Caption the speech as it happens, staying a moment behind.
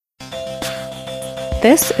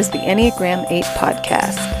This is the Enneagram 8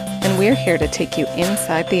 podcast, and we're here to take you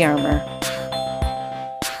inside the armor.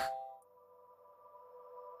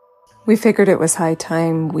 We figured it was high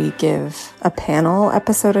time we give a panel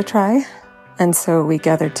episode a try, and so we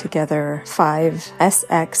gathered together 5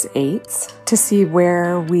 SX8s to see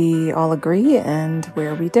where we all agree and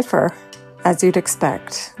where we differ. As you'd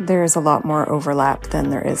expect, there is a lot more overlap than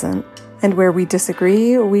there isn't, and where we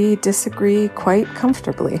disagree quite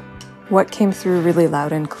comfortably. What came through really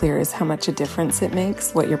loud and clear is how much a difference it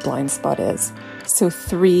makes what your blind spot is. So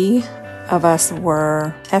 3 of us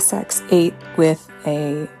were SX8 with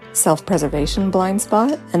a self-preservation blind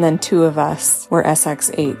spot, and then 2 of us were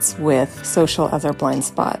SX8s with social as our blind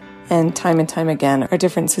spot. And time again, our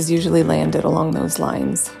differences usually landed along those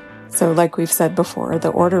lines. So like we've said before, the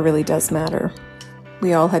order really does matter.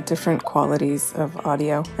 We all had different qualities of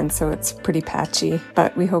audio, and so it's pretty patchy,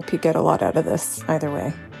 but we hope you get a lot out of this either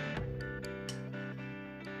way.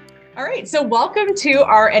 All right, so welcome to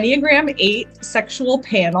our Enneagram 8 sexual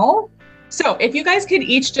panel. So if you guys could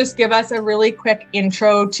each just give us a really quick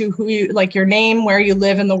intro to who you, like your name, where you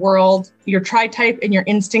live in the world, your tri-type and your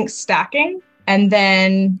instinct stacking, and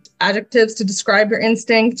then adjectives to describe your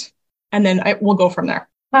instinct, and then we'll go from there.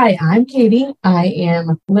 Hi, I'm Katie. I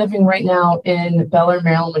am living right now in Bel Air,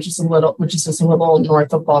 Maryland, which is just a little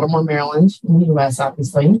north of Baltimore, Maryland, in the US,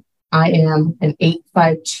 obviously. I am an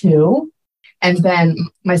 852. And then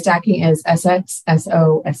my stacking is SX,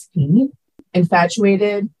 SO, SP,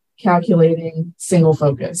 infatuated, calculating, single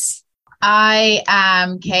focus. I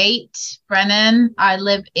am Kate Brennan. I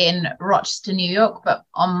live in Rochester, New York, but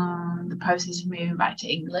on the process of moving back to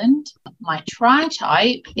England. My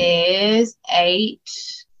tri-type is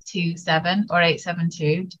 827 or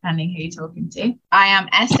 872, depending who you're talking to. I am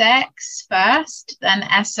SX first, then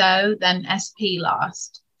SO, then SP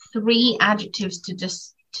last. 3 adjectives to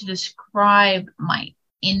describe my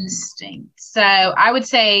instinct. So I would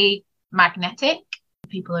say magnetic.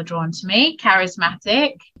 People are drawn to me.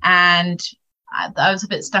 Charismatic. And I was a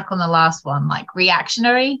bit stuck on the last one, like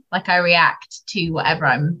reactionary. Like I react to whatever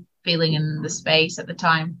I'm feeling in the space at the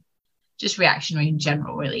time. Just reactionary in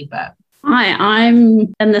general, really. But hi,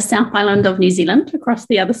 I'm in the South Island of New Zealand, across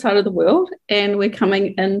the other side of the world, and we're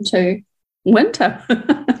coming into winter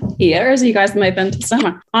here as you guys move into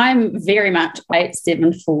summer. I'm very much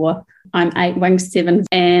 874. I'm 8 wings 7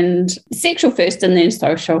 and sexual first and then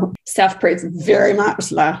social. Self-proof very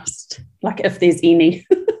much last, like if there's any.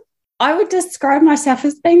 I would describe myself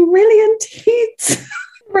as being really intense,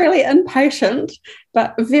 really impatient,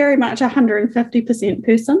 but very much 150%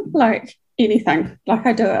 person, like anything. Like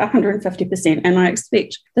I do it 150% and I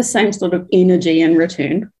expect the same sort of energy in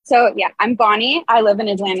return. So yeah, I'm Bonnie. I live in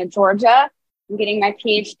Atlanta, Georgia. I'm getting my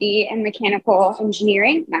PhD in mechanical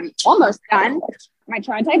engineering. And I'm almost done. My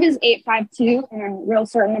tri-type is 852, and I'm real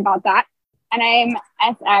certain about that. And I'm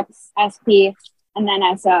SX, SP, and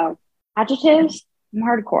then SO. Adjectives, I'm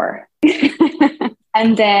hardcore.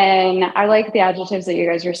 And then I like the adjectives that you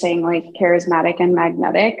guys are saying, like charismatic and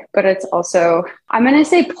magnetic, but it's also, I'm going to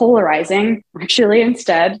say polarizing, actually,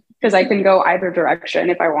 instead, because I can go either direction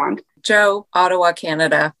if I want. Joe, Ottawa,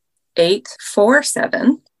 Canada,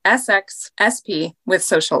 847, SX, SP with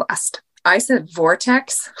social last. I said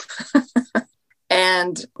vortex.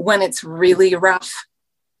 And when it's really rough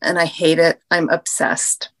and I hate it, I'm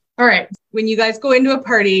obsessed. All right. When you guys go into a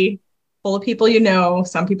party full of people you know,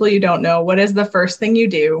 some people you don't know, what is the first thing you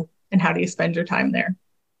do and how do you spend your time there?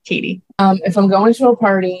 Katie? If I'm going to a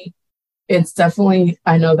party, it's definitely,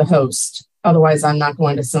 I know the host. Otherwise, I'm not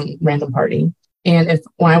going to some random party. And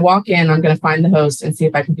when I walk in, I'm going to find the host and see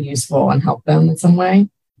if I can be useful and help them in some way.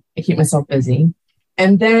 I keep myself busy.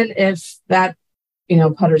 And then if that,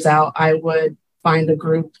 putters out, I would find a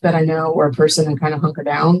group that I know or a person and kind of hunker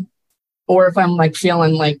down. Or if I'm like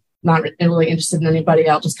feeling like not really interested in anybody,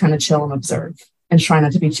 I'll just kind of chill and observe and try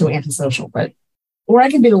not to be too antisocial. Or I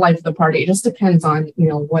can be the life of the party. It just depends on,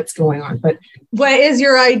 what's going on. But what is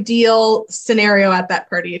your ideal scenario at that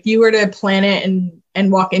party? If you were to plan it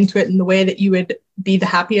and walk into it in the way that you would be the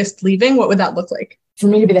happiest leaving, what would that look like? For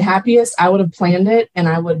me to be the happiest, I would have planned it and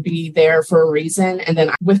I would be there for a reason. And then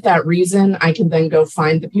with that reason, I can then go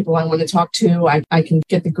find the people I want to talk to. I can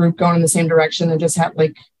get the group going in the same direction and just have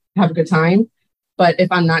a good time. But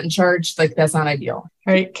if I'm not in charge, that's not ideal.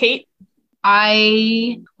 All right, Kate?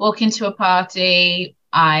 I walk into a party,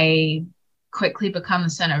 I quickly become the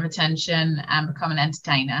center of attention and become an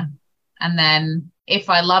entertainer. And then if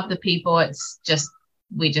I love the people,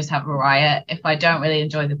 we just have a riot. If I don't really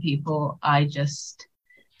enjoy the people, I just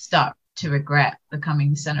start to regret becoming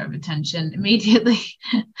the center of attention immediately.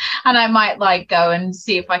 And I might go and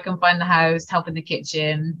see if I can find the house, help in the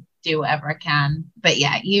kitchen, do whatever I can. But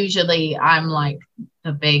yeah, usually I'm like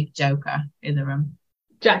the big joker in the room.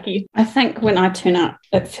 Jackie. I think when I turn up,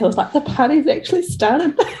 it feels like the party's actually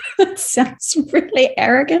started. It sounds really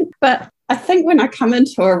arrogant, but I think when I come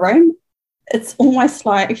into a room, it's almost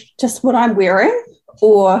like just what I'm wearing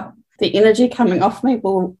or the energy coming off me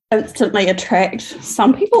will instantly attract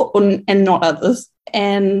some people and not others.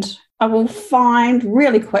 And I will find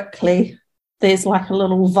really quickly there's like a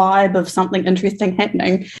little vibe of something interesting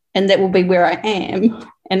happening, and that will be where I am.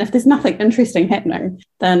 And if there's nothing interesting happening,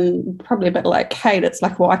 then probably a bit like Kate, it's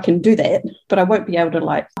like, well, I can do that, but I won't be able to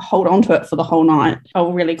like hold on to it for the whole night.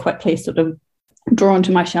 I'll really quickly sort of draw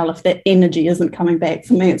into my shell if that energy isn't coming back.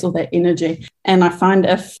 For me, it's all that energy. And I find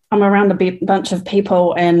if I'm around a bunch of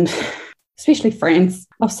people and especially friends,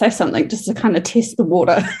 I'll say something just to kind of test the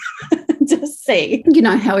water, just see,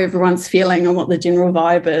 how everyone's feeling and what the general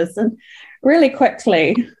vibe is. And really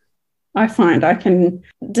quickly, I find I can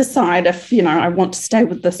decide if, I want to stay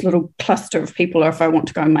with this little cluster of people or if I want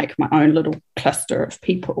to go and make my own little cluster of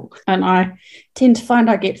people. And I tend to find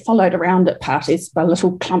I get followed around at parties by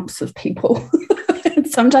little clumps of people. And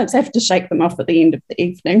sometimes I have to shake them off at the end of the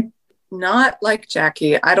evening. Not like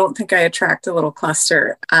Jackie. I don't think I attract a little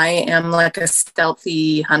cluster. I am like a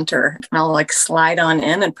stealthy hunter. I'll like slide on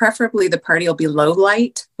in, and preferably the party will be low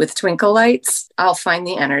light with twinkle lights. I'll find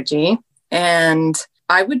the energy, and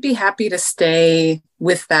I would be happy to stay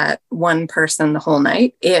with that one person the whole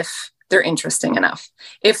night if they're interesting enough.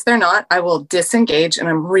 If they're not, I will disengage, and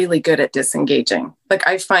I'm really good at disengaging. Like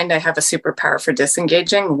I find I have a superpower for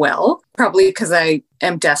disengaging well, probably because I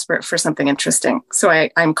am desperate for something interesting. So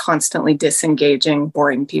I'm constantly disengaging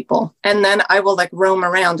boring people. And then I will like roam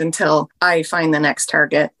around until I find the next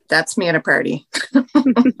target. That's me at a party.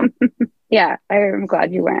 Yeah, I'm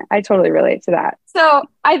glad you went. I totally relate to that. So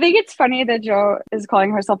I think it's funny that Jo is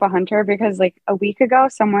calling herself a hunter because like a week ago,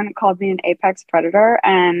 someone called me an apex predator,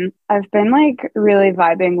 and I've been like really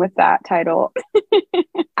vibing with that title.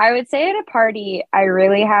 I would say at a party, I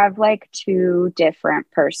really have like two different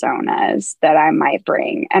personas that I might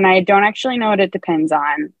bring. And I don't actually know what it depends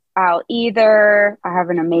on. I have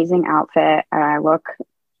an amazing outfit and I look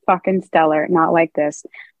fucking stellar, not like this.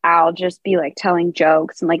 I'll just be like telling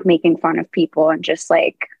jokes and like making fun of people and just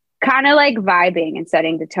like kind of like vibing and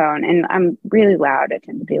setting the tone. And I'm really loud. I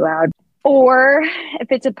tend to be loud. Or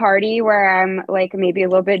if it's a party where I'm like maybe a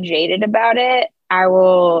little bit jaded about it, I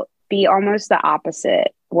will be almost the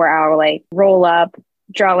opposite, where I'll like roll up,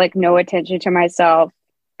 draw like no attention to myself,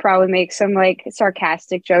 probably make some like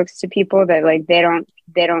sarcastic jokes to people that like they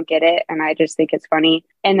don't get it, and I just think it's funny.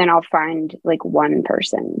 And then I'll find like one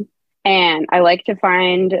person. And I like to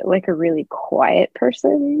find like a really quiet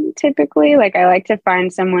person typically. Like I like to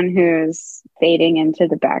find someone who's fading into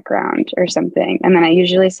the background or something. And then I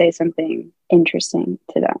usually say something interesting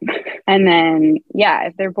to them. And then, yeah,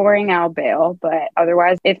 if they're boring, I'll bail. But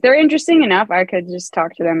otherwise, if they're interesting enough, I could just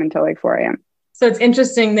talk to them until like 4 a.m. So it's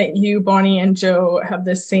interesting that you, Bonnie, and Jo have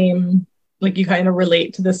the same, like you kind of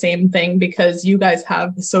relate to the same thing because you guys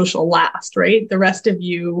have the social last, right? The rest of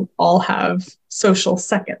you all have social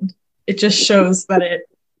second. It just shows that it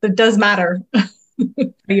does matter how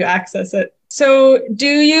you access it. So do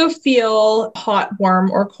you feel hot,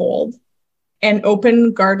 warm, or cold? And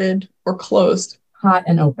open, guarded, or closed? Hot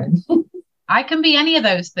and open. I can be any of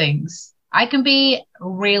those things. I can be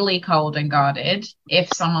really cold and guarded if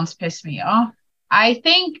someone's pissed me off. I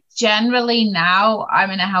think generally now I'm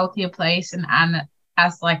in a healthier place, and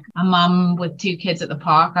as like a mum with 2 kids at the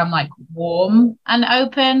park, I'm like warm and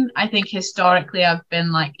open. I think historically I've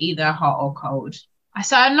been like either hot or cold.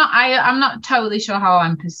 So I'm not totally sure how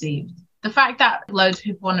I'm perceived. The fact that loads of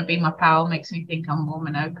people want to be my pal makes me think I'm warm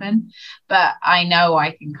and open, but I know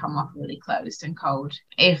I can come off really closed and cold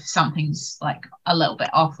if something's like a little bit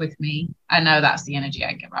off with me. I know that's the energy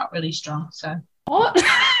I give out really strong. So what?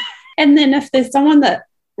 And then if there's someone that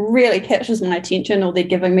really captures my attention or they're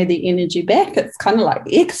giving me the energy back, it's kind of like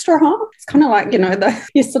extra hot. It's kind of like,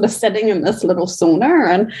 you're sort of sitting in this little sauna.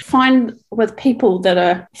 And find with people that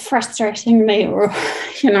are frustrating me or,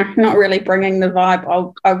 not really bringing the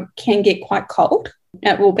vibe, I can get quite cold.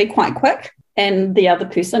 It will be quite quick. And the other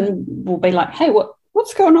person will be like, hey,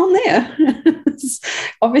 what's going on there? It's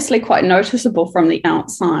obviously quite noticeable from the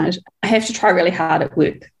outside. I have to try really hard at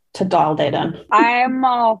work to dial that in. I'm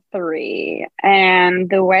all 3. And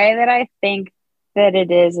the way that I think that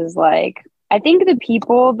it is like, I think the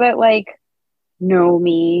people that like know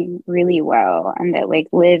me really well and that like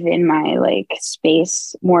live in my like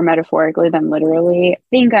space more metaphorically than literally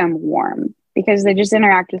think I'm warm because they just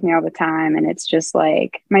interact with me all the time. And it's just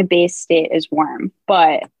like my base state is warm,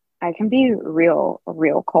 but I can be real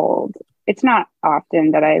cold. it's not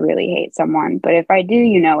often that I really hate someone, but if I do,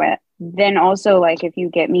 you know it. Then also, like, if you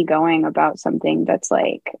get me going about something that's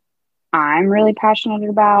like I'm really passionate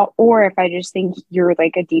about, or if I just think you're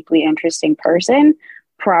like a deeply interesting person,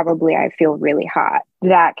 probably I feel really hot.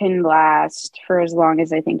 That can last for as long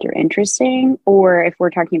as I think you're interesting. Or if we're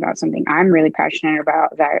talking about something I'm really passionate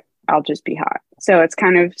about, that I'll just be hot. So it's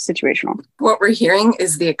kind of situational. What we're hearing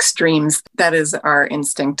is the extremes. That is, our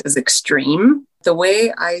instinct is extreme. The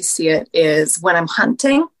way I see it is when I'm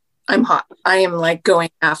hunting, I'm hot. I am like going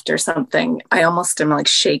after something. I almost am like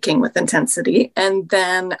shaking with intensity. And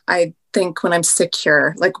then I think when I'm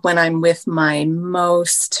secure, like when I'm with my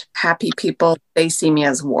most happy people, they see me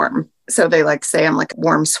as warm. So they like say I'm like a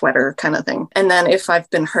warm sweater kind of thing. And then if I've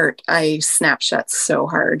been hurt, I snapshot so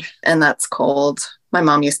hard, and that's cold. My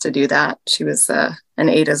mom used to do that. She was an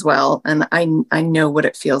 8 as well. And I know what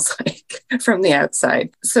it feels like from the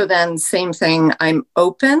outside. So then same thing, I'm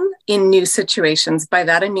open in new situations. By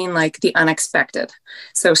that, I mean like the unexpected.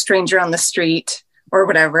 So stranger on the street or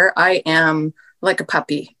whatever, I am like a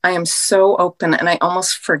puppy. I am so open, and I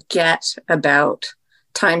almost forget about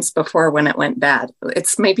times before when it went bad.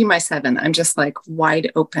 It's maybe my 7. I'm just like wide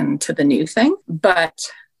open to the new thing. But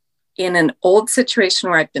in an old situation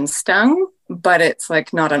where I've been stung, but it's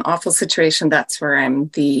like not an awful situation, that's where I'm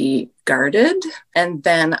the guarded. And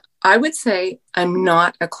then I would say I'm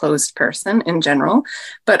not a closed person in general,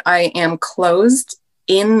 but I am closed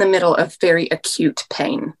in the middle of very acute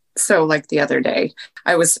pain. So like the other day,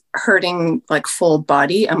 I was hurting like full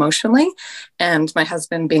body emotionally. And my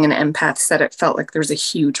husband, being an empath, said it felt like there's a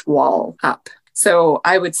huge wall up. So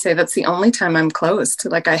I would say that's the only time I'm closed.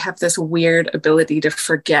 Like I have this weird ability to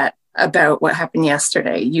forget about what happened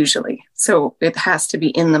yesterday, usually. So it has to be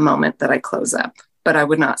in the moment that I close up. But I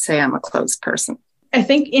would not say I'm a closed person. I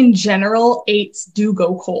think in general, 8s do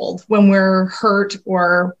go cold when we're hurt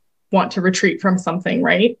or want to retreat from something,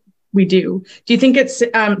 right? We do. Do you think it's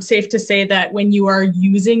safe to say that when you are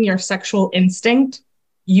using your sexual instinct,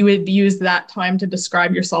 you would use that time to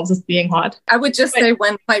describe yourselves as being hot? I would just say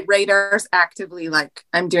when my radar's actively, like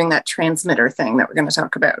I'm doing that transmitter thing that we're going to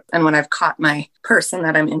talk about. And when I've caught my person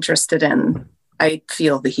that I'm interested in, I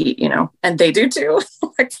feel the heat, you know, and they do too.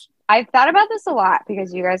 I've thought about this a lot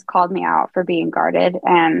because you guys called me out for being guarded,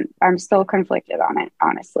 and I'm still conflicted on it,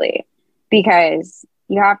 honestly, because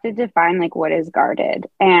you have to define like what is guarded.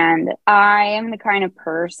 And I am the kind of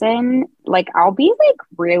person, like I'll be like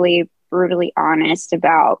really brutally honest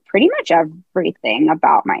about pretty much everything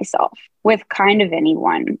about myself with kind of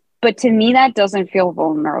anyone. But to me, that doesn't feel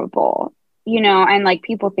vulnerable, you know, and like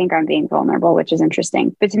people think I'm being vulnerable, which is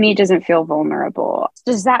interesting. But to me, it doesn't feel vulnerable.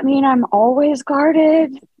 Does that mean I'm always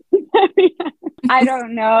guarded? I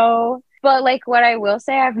don't know. But like what I will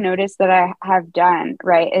say I've noticed that I have done,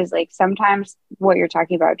 right, is like sometimes what you're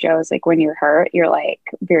talking about, Joe, is like when you're hurt, you're like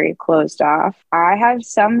very closed off. I have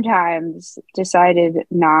sometimes decided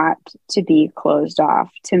not to be closed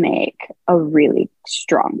off to make a really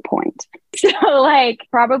strong point. So like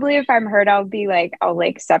probably if I'm hurt, I'll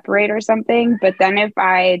like separate or something. But then if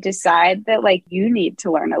I decide that like you need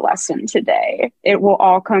to learn a lesson today, it will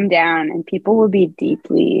all come down and people will be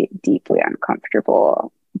deeply, deeply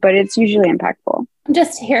uncomfortable. But it's usually impactful.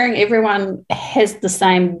 Just hearing everyone has the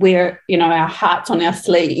same, where, you know, our heart's on our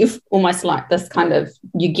sleeve, almost like this kind of,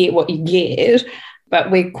 you get what you get, but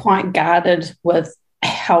we're quite guarded with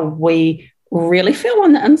how we really feel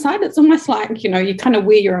on the inside. It's almost like, you know, you kind of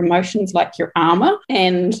wear your emotions like your armor,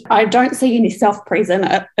 and I don't see any self-praise in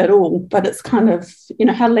it at all, but it's kind of, you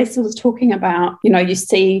know, how Lisa was talking about, you know, you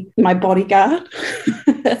see my bodyguard.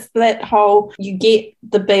 It's that whole, you get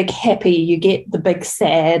the big happy, you get the big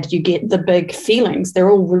sad, you get the big feelings.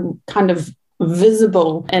 They're all kind of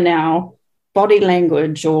visible in our body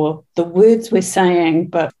language or the words we're saying.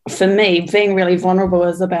 But for me, being really vulnerable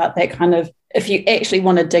is about that kind of, if you actually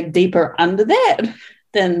want to dig deeper under that,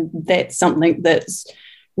 then that's something that's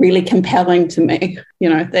really compelling to me. You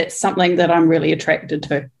know, that's something that I'm really attracted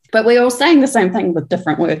to. But we're all saying the same thing with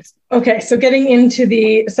different words. Okay, so getting into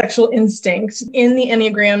the sexual instinct. In the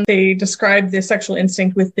Enneagram, they describe the sexual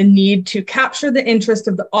instinct with the need to capture the interest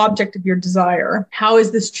of the object of your desire. How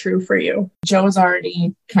is this true for you? Joe's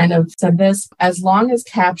already kind of said this. As long as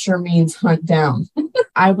capture means hunt down.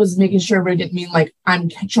 I was making sure it didn't mean like I'm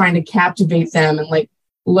trying to captivate them and like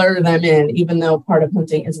lure them in, even though part of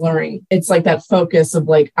hunting is luring. It's like that focus of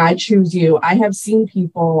like, I choose you. I have seen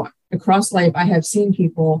people across life. I have seen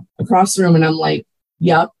people across the room and I'm like,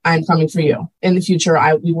 yep, I'm coming for you. In the future,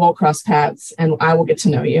 we will cross paths and I will get to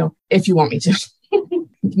know you if you want me to.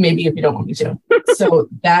 Maybe if you don't want me to. So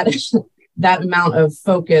that amount of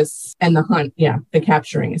focus and the hunt, yeah, the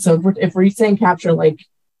capturing. So if we're saying capture, like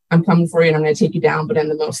I'm coming for you and I'm going to take you down, but in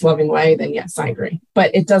the most loving way, then yes, I agree.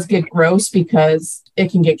 But it does get gross because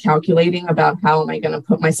it can get calculating about how am I going to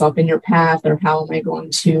put myself in your path or how am I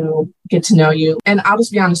going to get to know you. And I'll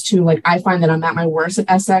just be honest too, like I find that I'm at my worst at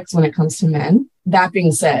SX when it comes to men. That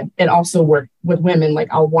being said, it also works with women. Like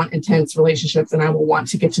I'll want intense relationships and I will want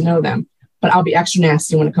to get to know them, but I'll be extra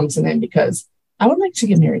nasty when it comes to men because I would like to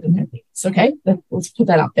get married in their dates. Okay. Let's put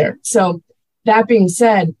that out there. So that being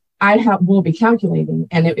said, will be calculating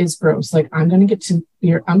and it is gross. Like I'm going to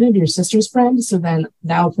be your sister's friend. So then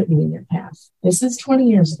that'll put me in your path. This is 20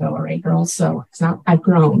 years ago. All right, girls. So it's not, I've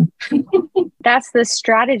grown. That's the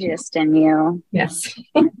strategist in you. Yes.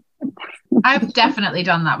 I've definitely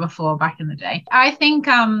done that before back in the day. I think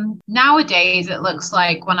nowadays it looks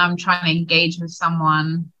like when I'm trying to engage with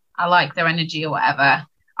someone, I like their energy or whatever,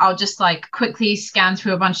 I'll just like quickly scan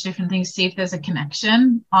through a bunch of different things, see if there's a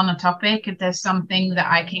connection on a topic, if there's something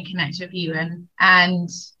that I can connect with you in. And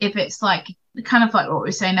if it's like kind of like what we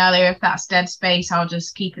were saying earlier, if that's dead space, I'll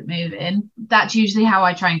just keep it moving. That's usually how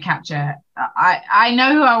I try and capture it. I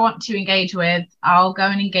know who I want to engage with. I'll go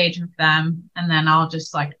and engage with them. And then I'll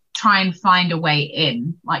just like try and find a way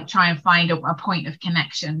in, like try and find a point of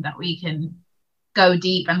connection that we can go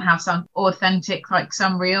deep and have some authentic, like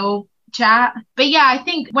some real chat. But yeah, I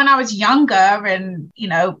think when I was younger and, you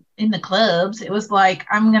know, in the clubs, it was like,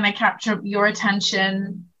 I'm going to capture your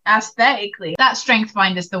attention aesthetically. That strength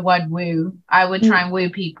find is the word woo. I would try and woo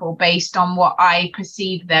people based on what I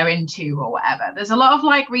perceive they're into or whatever. There's a lot of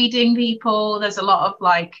like reading people. There's a lot of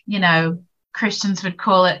like, you know, Christians would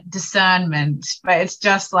call it discernment, but it's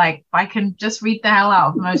just like I can just read the hell out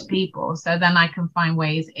of most people, so then I can find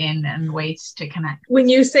ways in and ways to connect. When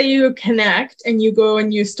you say you connect and you go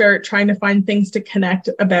and you start trying to find things to connect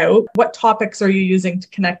about, what topics are you using to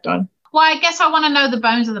connect on? Well, I guess I want to know the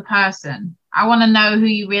bones of the person. I want to know who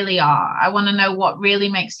you really are. I want to know what really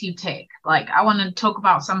makes you tick. Like I want to talk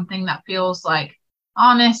about something that feels like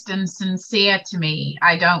honest and sincere to me.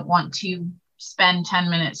 I don't want to spend 10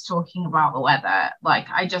 minutes talking about the weather. Like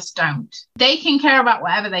I just don't. They can care about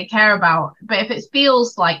whatever they care about, but if it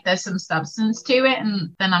feels like there's some substance to it,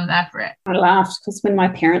 and then I'm there for it. I laughed because when my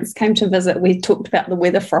parents came to visit, we talked about the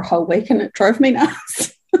weather for a whole week and it drove me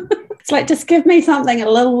nuts. It's like, just give me something a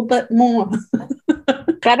little bit more.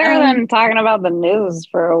 Better than talking about the news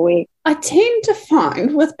for a week. I tend to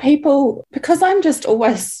find with people, because I'm just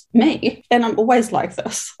always me and I'm always like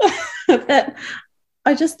this, that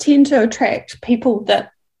I just tend to attract people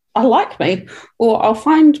that are like me, or I'll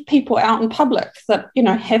find people out in public that, you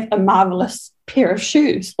know, have a marvelous pair of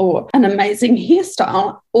shoes or an amazing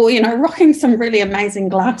hairstyle or, you know, rocking some really amazing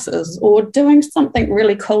glasses or doing something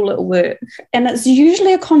really cool at work. And it's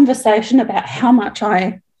usually a conversation about how much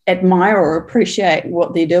I admire or appreciate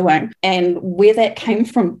what they're doing and where that came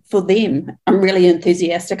from for them. I'm really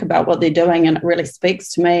enthusiastic about what they're doing and it really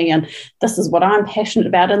speaks to me, and this is what I'm passionate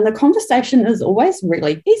about, and the conversation is always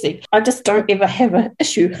really easy. I just don't ever have an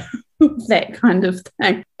issue with that kind of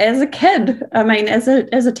thing. As a kid, I mean, as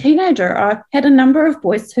a teenager, I had a number of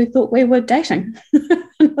boys who thought we were dating. And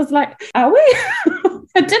I was like, are we?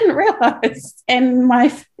 I didn't realize. And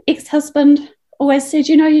my ex-husband always said,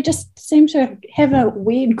 you know, you just seem to have a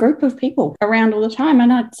weird group of people around all the time.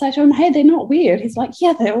 And I'd say to him, hey, they're not weird. He's like,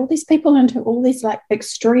 yeah, they're all these people into all these like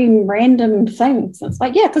extreme random things. And it's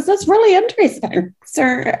like, yeah, because that's really interesting.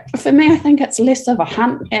 So for me, I think it's less of a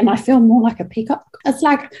hunt and I feel more like a peacock. It's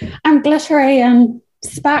like I'm glittery and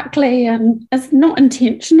sparkly and it's not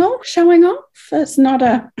intentional showing off. It's not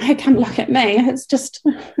a, hey, come look at me. It's just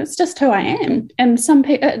who I am. And some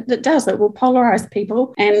people, it will polarize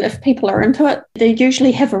people. And if people are into it, they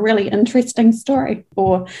usually have a really interesting story,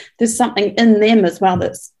 or there's something in them as well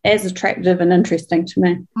that's as attractive and interesting to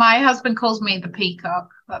me. My husband calls me the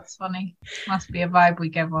peacock. That's funny. Must be a vibe we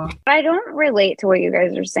give off. I don't relate to what you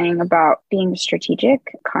guys are saying about being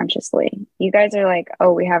strategic consciously. You guys are like,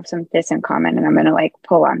 oh, we have this in common and I'm going to like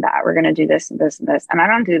pull on that. We're going to do this and this and this. And I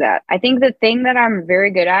don't do that. I think the thing that I'm very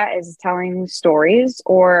good at is telling stories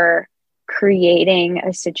or creating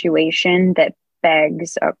a situation that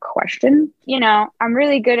begs a question. You know, I'm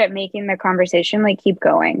really good at making the conversation like keep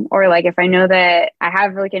going. Or like if I know that I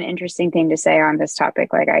have like an interesting thing to say on this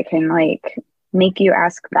topic, like I can like make you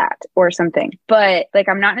ask that or something. But like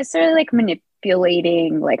I'm not necessarily like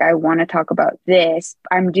manipulating, like I want to talk about this.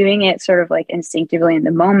 I'm doing it sort of like instinctively in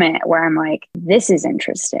the moment where I'm like, this is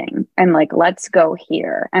interesting and like let's go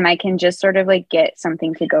here, and I can just sort of like get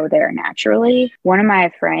something to go there naturally. One of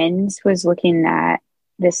my friends was looking at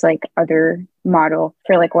this like other model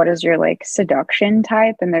for like what is your like seduction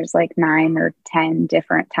type, and there's like 9 or 10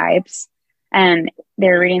 different types. And they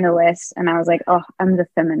were reading the list, and I was like, oh, I'm the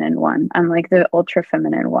feminine one. I'm like the ultra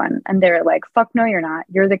feminine one. And they were like, fuck no, you're not.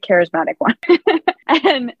 You're the charismatic one.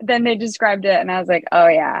 And then they described it, and I was like, oh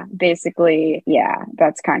yeah, basically, yeah,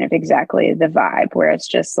 that's kind of exactly the vibe, where it's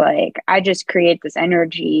just like, I just create this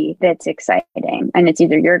energy that's exciting. And it's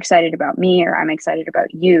either you're excited about me or I'm excited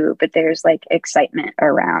about you, but there's like excitement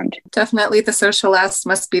around. Definitely the social S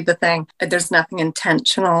must be the thing. There's nothing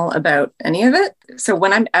intentional about any of it. So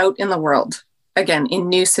when I'm out in the world, again, in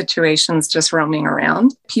new situations, just roaming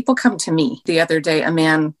around, people come to me. The other day, a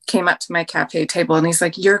man came up to my cafe table and he's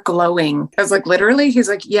like, you're glowing. I was like, literally? He's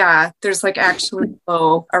like, yeah, there's like actually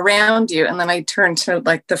glow around you. And then I turned to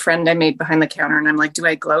like the friend I made behind the counter and I'm like, do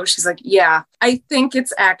I glow? She's like, yeah, I think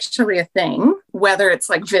it's actually a thing, whether it's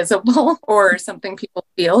like visible or something people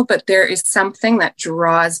feel, but there is something that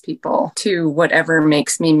draws people to whatever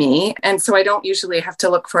makes me me. And so I don't usually have to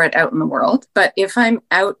look for it out in the world. But if I'm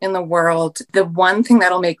out in the world, the one thing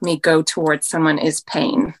that'll make me go towards someone is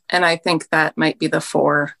pain. And I think that might be the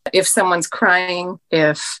 4. If someone's crying,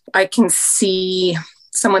 if I can see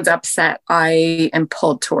someone's upset, I am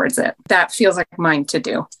pulled towards it. That feels like mine to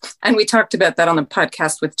do. And we talked about that on the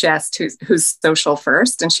podcast with Jess, who's social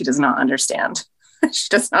first, and she does not understand. She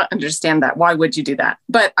does not understand that. Why would you do that?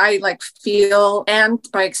 But I like feel, and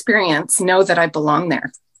by experience, know that I belong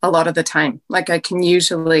there a lot of the time. Like I can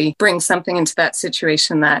usually bring something into that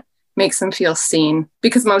situation that makes them feel seen,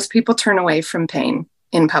 because most people turn away from pain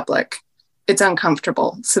in public. It's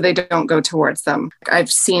uncomfortable, so they don't go towards them.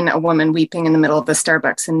 I've seen a woman weeping in the middle of the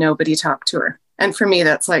Starbucks and nobody talked to her. And for me,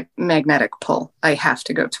 that's like magnetic pull. I have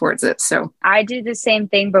to go towards it. So I do the same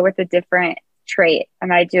thing, but with a different trait,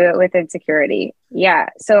 and I do it with insecurity. Yeah.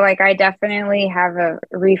 So like I definitely have a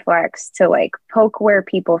reflex to like poke where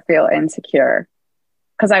people feel insecure,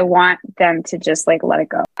 because I want them to just like let it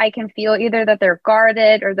go. I can feel either that they're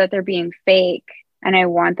guarded or that they're being fake. And I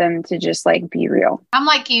want them to just like be real. I'm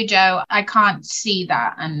like you, Joe. I can't see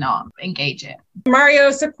that and not engage it.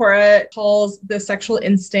 Mario Sakura calls the sexual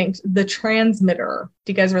instinct the transmitter.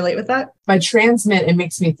 Do you guys relate with that? By transmit, it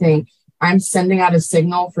makes me think I'm sending out a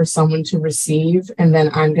signal for someone to receive, and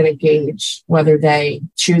then I'm going to gauge whether they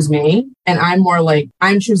choose me. And I'm more like,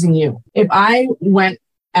 I'm choosing you. If I went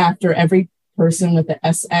after every person with the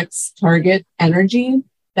SX target energy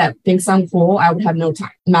that thinks I'm cool, I would have no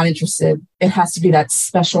time. I'm not interested. It has to be that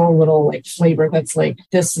special little like flavor that's like,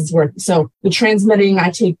 this is worth. So the transmitting,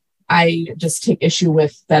 I just take issue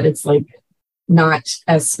with that. It's like not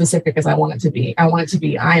as specific as I want it to be. I want it to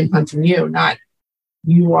be, I am hunting you, not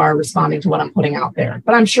you are responding to what I'm putting out there.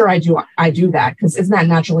 But I'm sure I do that, because isn't that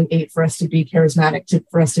naturally 8 for us to be charismatic,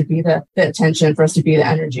 for us to be the attention, for us to be the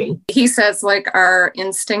energy? he says like our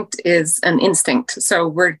instinct is an instinct. So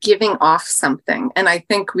we're giving off something. And I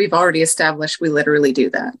think we've already established we literally do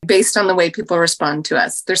that based on the way people respond to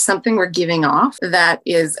us. There's something we're giving off that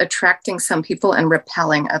is attracting some people and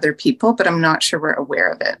repelling other people, but I'm not sure we're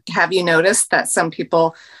aware of it. Have you noticed that some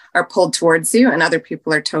people are pulled towards you and other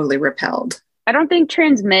people are totally repelled? I don't think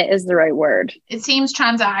transmit is the right word. It seems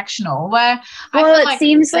transactional, where it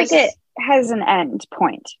seems like it has an end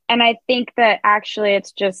point. And I think that actually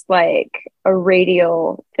it's just like a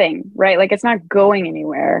radial thing, right? Like it's not going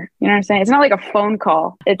anywhere. You know what I'm saying? It's not like a phone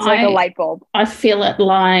call. It's like a light bulb. I feel it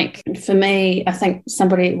like, for me, I think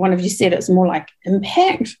one of you said it's more like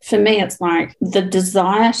impact. For me, it's like the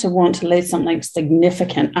desire to want to leave something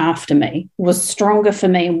significant after me was stronger for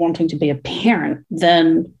me in wanting to be a parent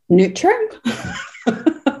than nurturing.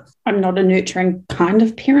 I'm not a nurturing kind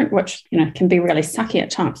of parent, which, can be really sucky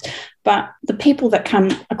at times. But the people that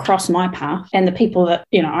come across my path and the people that,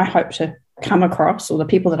 I hope to come across, or the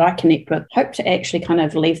people that I connect with, hope to actually kind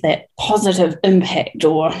of leave that positive impact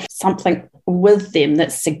or something with them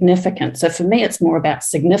that's significant. So for me, it's more about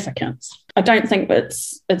significance. I don't think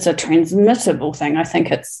it's a transmittable thing. I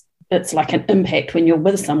think it's like an impact when you're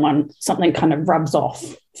with someone, something kind of rubs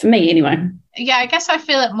off. For me, anyway. Yeah, I guess I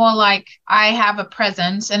feel it more like I have a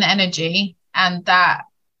presence and energy, and that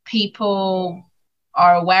people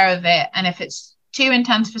are aware of it. And if it's too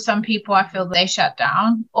intense for some people, I feel they shut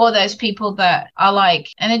down. Or those people that are like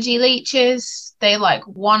energy leeches, they like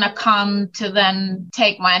want to come to then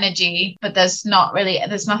take my energy, but there's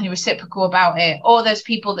nothing reciprocal about it. Or there's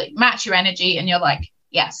people that match your energy and you're like,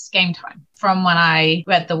 yes, game time. From when I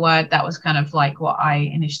read the word, that was kind of like what I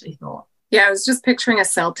initially thought. Yeah, I was just picturing a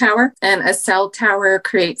cell tower, and a cell tower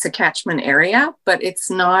creates a catchment area, but it's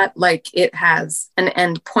not like it has an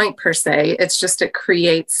end point per se. It's just it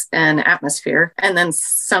creates an atmosphere, and then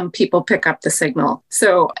some people pick up the signal.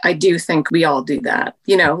 So I do think we all do that.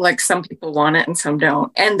 Like some people want it and some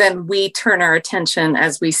don't. And then we turn our attention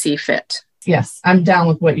as we see fit. Yes, I'm down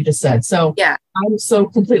with what you just said. So Yeah. I'm so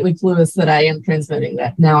completely clueless that I am transmitting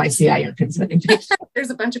that. Now I see I am transmitting. There's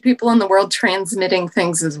a bunch of people in the world transmitting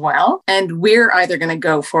things as well. And we're either going to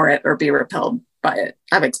go for it or be repelled by it.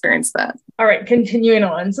 I've experienced that. All right, continuing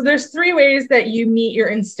on. So there's 3 ways that you meet your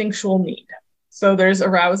instinctual need. So there's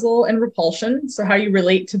arousal and repulsion. So how you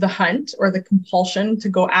relate to the hunt or the compulsion to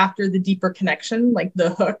go after the deeper connection, like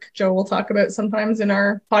the hook Joe will talk about sometimes in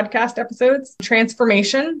our podcast episodes.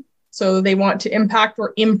 Transformation. So they want to impact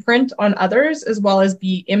or imprint on others, as well as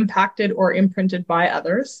be impacted or imprinted by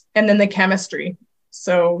others. And then the chemistry.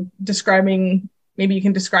 So maybe you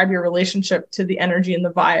can describe your relationship to the energy and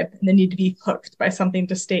the vibe and the need to be hooked by something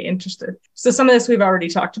to stay interested. So some of this we've already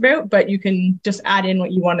talked about, but you can just add in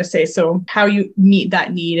what you want to say. So how you meet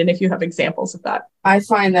that need and if you have examples of that. I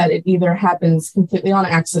find that it either happens completely on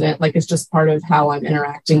accident, like it's just part of how I'm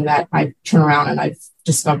interacting, that I turn around and I've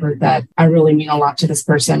discovered that I really mean a lot to this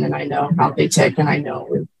person and I know how they tick and I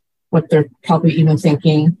know what they're probably even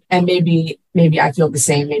thinking. And maybe I feel the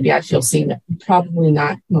same. Maybe I feel seen. Probably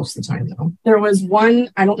not most of the time, though. There was one,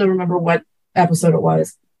 I don't remember what episode it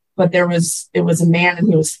was, but it was a man and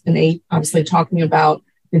he was an 8, obviously talking about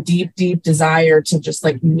the deep, deep desire to just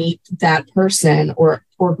like meet that person or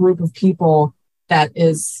group of people that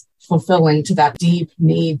is fulfilling to that deep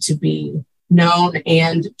need to be known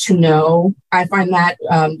and to know. I find that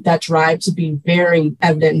that drive to be very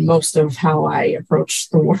evident in most of how I approach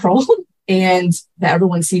the world. And that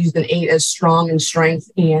everyone sees an 8 as strong and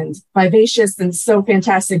strength and vivacious and so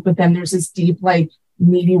fantastic. But then there's this deep, like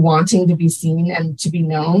needy wanting to be seen and to be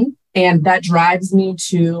known. And that drives me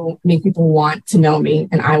to make people want to know me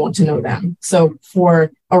and I want to know them. So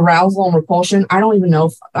for arousal and repulsion, I don't even know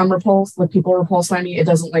if I'm repulsed, like people are repulsed by me. It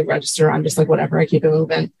doesn't like register. I'm just like, whatever, I keep it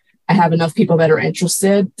moving. I have enough people that are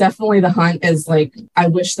interested. Definitely the hunt is like, I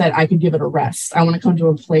wish that I could give it a rest. I want to come to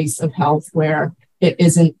a place of health where it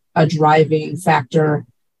isn't a driving factor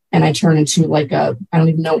and I turn into like I don't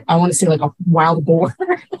even know, I want to say like a wild boar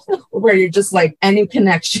where you're just like, any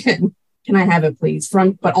connection, can I have it please?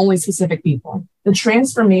 But only specific people. The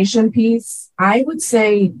transformation piece, I would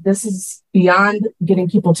say this is beyond getting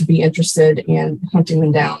people to be interested and hunting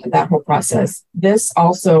them down and that whole process. This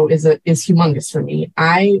also is humongous for me.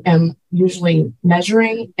 I am usually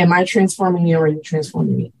measuring, am I transforming you or are you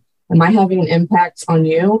transforming me? Am I having an impact on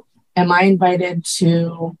you? Am I invited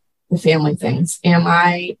to the family things? Am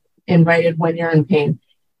I invited when you're in pain?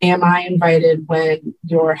 Am I invited when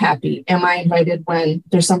you're happy? Am I invited when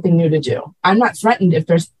there's something new to do? I'm not threatened if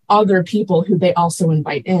there's other people who they also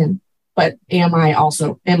invite in, but am I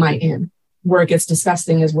in? Where it gets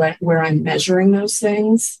disgusting is where I'm measuring those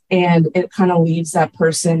things. And it kind of leaves that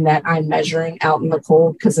person that I'm measuring out in the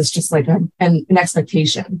cold because it's just like an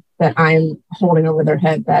expectation that I'm holding over their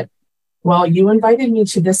head that, well, you invited me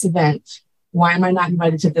to this event. Why am I not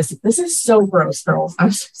invited to this? This is so gross, girls.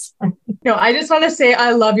 I'm so sorry. No, I just want to say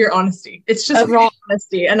I love your honesty. It's just raw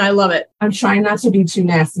honesty, and I love it. I'm trying not to be too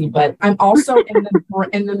nasty, but I'm also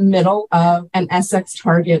in the middle of an Essex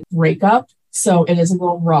Target breakup, so it is a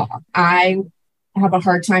little raw. I have a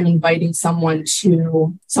hard time inviting someone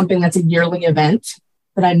to something that's a yearly event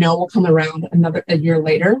that I know will come around a year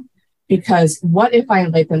later. Because what if I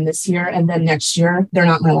invite them this year and then next year, they're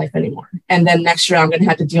not in my life anymore. And then next year, I'm going to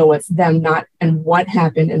have to deal with them not, and what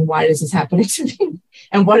happened and why is this happening to me?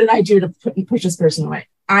 And what did I do to push this person away?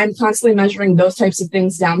 I'm constantly measuring those types of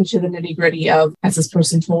things down to the nitty gritty of, as this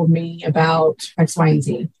person told me about X, Y, and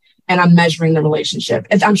Z. And I'm measuring the relationship.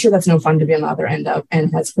 And I'm sure that's no fun to be on the other end of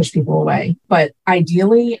and has pushed people away. But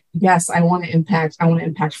ideally, yes, I want to impact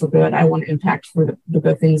for good. I want to impact for the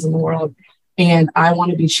good things in the world. And I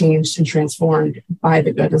want to be changed and transformed by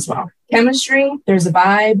the good as well. Chemistry, there's a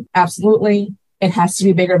vibe. Absolutely. It has to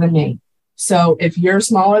be bigger than me. So if you're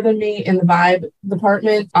smaller than me in the vibe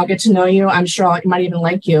department, I'll get to know you. I'm sure I might even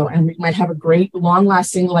like you and we might have a great long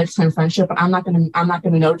lasting lifetime friendship, but I'm not going to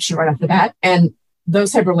notice you right after that. And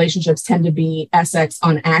those type of relationships tend to be SX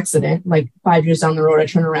on accident. Like 5 years down the road, I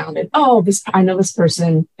turn around and, I know this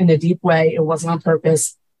person in a deep way. It wasn't on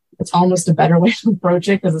purpose. It's almost a better way to approach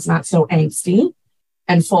it because it's not so angsty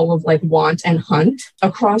and full of like want and hunt.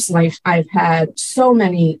 Across life, I've had so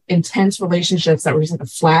many intense relationships that were just like a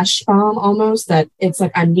flash bomb almost, that it's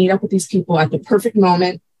like I meet up with these people at the perfect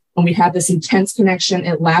moment and we have this intense connection.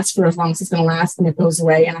 It lasts for as long as it's going to last and it goes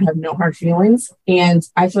away and I have no hard feelings. And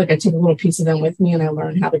I feel like I take a little piece of them with me and I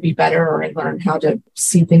learn how to be better or I learn how to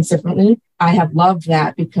see things differently. I have loved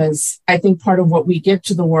that because I think part of what we give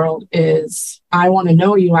to the world is I want to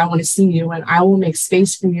know you, I want to see you, and I will make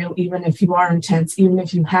space for you, even if you are intense, even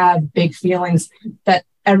if you have big feelings that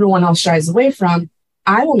everyone else shies away from.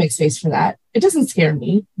 I will make space for that. it doesn't scare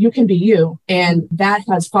me. You can be you. And that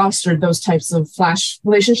has fostered those types of flash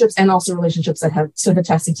relationships and also relationships that have stood the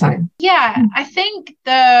test of time. Yeah, I think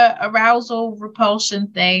the arousal repulsion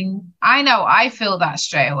thing, I know I feel that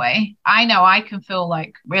straight away. I know I can feel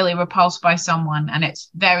like really repulsed by someone, and it's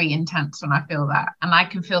very intense when I feel that. And I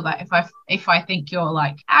can feel that if I think you're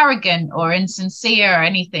like arrogant or insincere or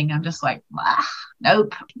anything, I'm just like,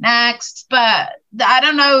 nope, next. But I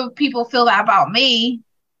don't know if people feel that about me.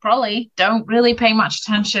 Probably don't really pay much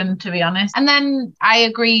attention, to be honest. And then I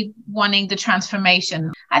agree wanting the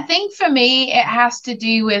transformation. I think for me, it has to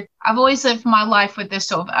do with, I've always lived my life with this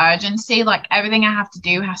sort of urgency, like everything I have to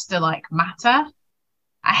do has to like matter.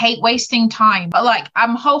 I hate wasting time, but like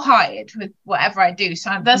I'm wholehearted with whatever I do.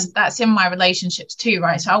 So that's in my relationships too,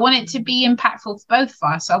 right? So I want it to be impactful for both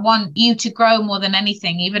of us. I want you to grow more than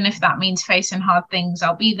anything, even if that means facing hard things.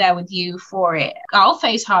 I'll be there with you for it. I'll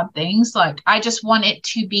face hard things. Like I just want it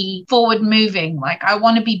to be forward moving. Like I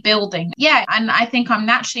want to be building. Yeah. And I think I'm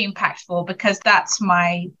naturally impactful because that's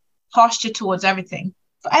my posture towards everything.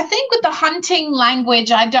 I think with the hunting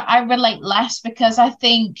language, I relate less because I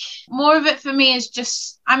think more of it for me is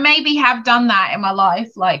just, I maybe have done that in my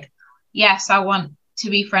life. Like, yes, I want to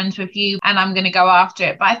be friends with you and I'm going to go after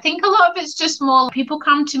it. But I think a lot of it's just more people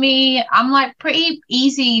come to me. I'm like pretty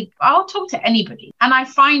easy. I'll talk to anybody. And I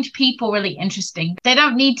find people really interesting. They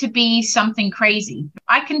don't need to be something crazy.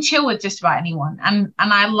 I can chill with just about anyone. And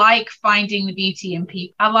I like finding the beauty in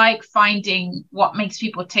people. I like finding what makes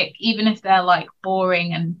people tick, even if they're like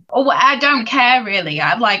boring or I don't care really.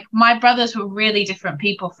 My brothers were really different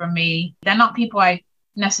people from me. They're not people I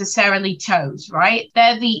necessarily chose, right?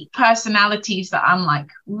 They're the personalities that I'm like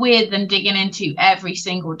with and digging into every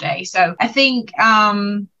single day. So I think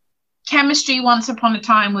chemistry once upon a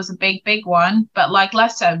time was a big one, but like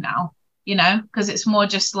less so now, you know, because it's more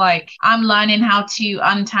just like I'm learning how to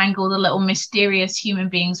untangle the little mysterious human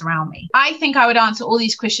beings around me. I think I would answer all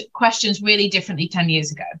these questions really differently 10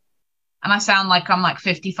 years ago. And I sound like I'm like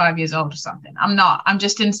 55 years old or something. I'm not. I'm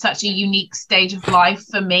just in such a unique stage of life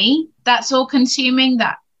for me. That's all consuming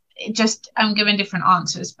that I'm giving different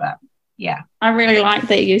answers. But yeah. I really like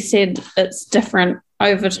that you said it's different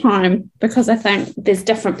over time because I think there's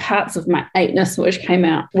different parts of my eightness which came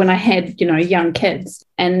out when I had, young kids.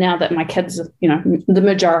 And now that my kids, the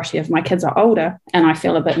majority of my kids are older and I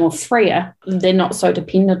feel a bit more freer, they're not so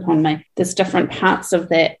dependent on me. There's different parts of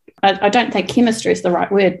that. I don't think chemistry is the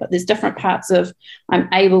right word, but there's different parts of I'm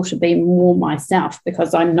able to be more myself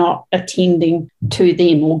because I'm not attending to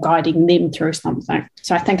them or guiding them through something.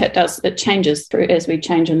 So I think it changes through as we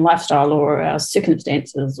change in lifestyle or our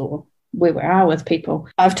circumstances or where we are with people.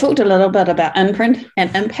 I've talked a little bit about imprint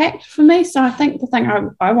and impact for me. So I think the thing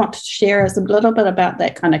I want to share is a little bit about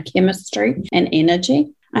that kind of chemistry and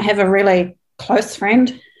energy. I have a really close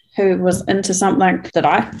friend who was into something that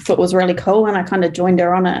I thought was really cool, and I kind of joined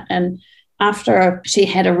her on it. And after she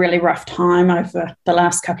had a really rough time over the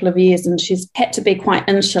last couple of years, and she's had to be quite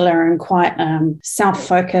insular and quite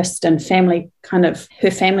self-focused, and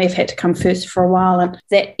her family have had to come first for a while. And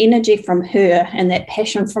that energy from her and that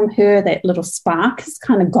passion from her, that little spark is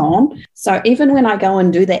kind of gone. So even when I go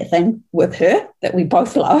and do that thing with her that we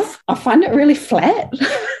both love, I find it really flat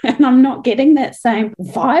and I'm not getting that same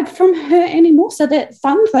vibe from her anymore. So that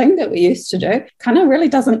fun thing that we used to do kind of really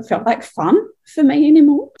doesn't feel like fun for me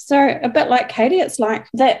anymore. So a bit like Katie, it's like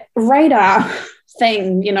that radar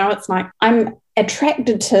thing, it's like I'm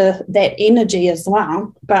attracted to that energy as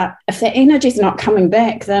well. But if that energy is not coming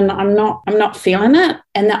back, then I'm not feeling it.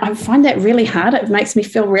 And I find that really hard. It makes me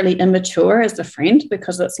feel really immature as a friend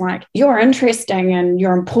because it's like you're interesting and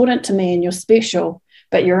you're important to me and you're special,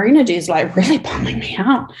 but your energy is like really bumming me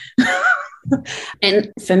out.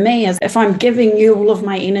 And for me, is if I'm giving you all of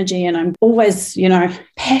my energy and I'm always,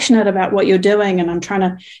 passionate about what you're doing and I'm trying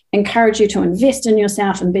to encourage you to invest in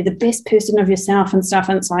yourself and be the best person of yourself and stuff.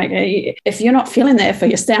 And it's like, if you're not feeling that for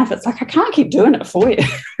yourself, it's like, I can't keep doing it for you.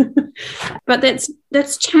 But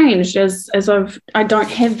that's changed as I don't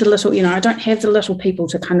have the little people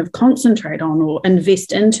to kind of concentrate on or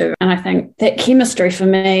invest into. And I think that chemistry for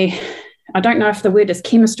me, I don't know if the word is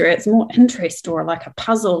chemistry, it's more interest or like a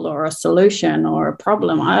puzzle or a solution or a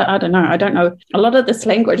problem. I don't know. I don't know. A lot of this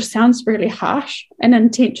language sounds really harsh and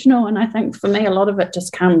intentional. And I think for me, a lot of it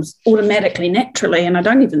just comes automatically, naturally. And I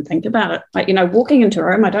don't even think about it. Like, walking into a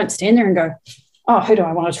room, I don't stand there and go, oh, who do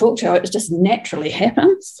I want to talk to? It just naturally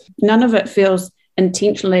happens. None of it feels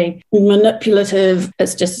intentionally manipulative.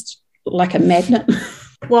 It's just like a magnet.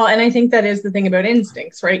 Well, and I think that is the thing about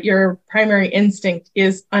instincts, right? Your primary instinct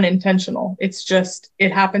is unintentional. It's just,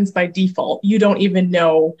 it happens by default. You don't even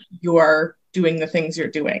know you're doing the things you're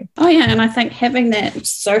doing. Oh, yeah. And I think having that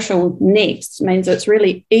social next means it's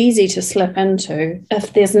really easy to slip into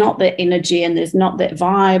if there's not that energy and there's not that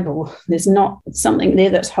vibe or there's not something there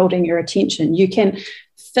that's holding your attention. You can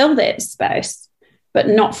fill that space, but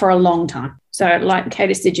not for a long time. So like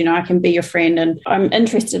Katie said, you know, I can be your friend and I'm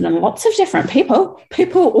interested in lots of different people.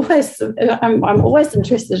 I'm always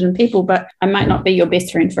interested in people, but I might not be your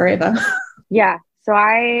best friend forever. Yeah. So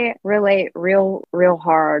I relate real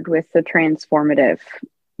hard with the transformative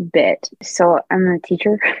bit. So I'm a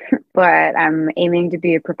teacher, but I'm aiming to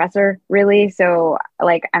be a professor, really. So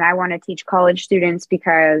and I want to teach college students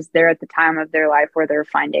because they're at the time of their life where they're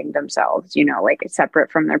finding themselves, you know,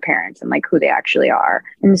 separate from their parents and who they actually are.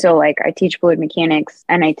 And so I teach fluid mechanics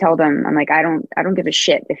and I tell them, I'm I don't give a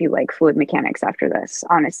shit if you like fluid mechanics after this.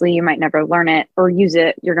 Honestly, you might never learn it or use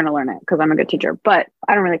it. You're going to learn it because I'm a good teacher, but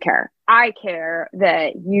I don't really care. I care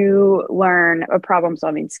that you learn a problem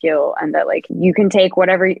solving skill and that you can take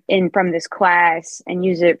whatever in from this class and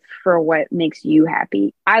use it for what makes you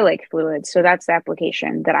happy. I like fluids. So that's the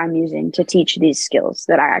application that I'm using to teach these skills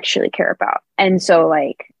that I actually care about. And so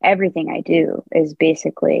everything I do is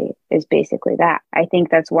basically that. I think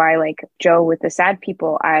that's why Joe with the sad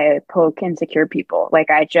people, I poke insecure people.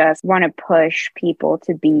 I just want to push people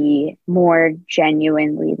to be more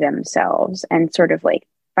genuinely themselves and sort of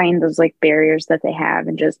find those barriers that they have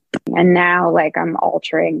and now I'm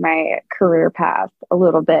altering my career path a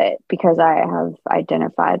little bit because I have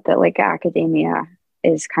identified that academia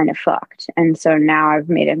is kind of fucked. And so now I've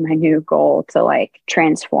made it my new goal to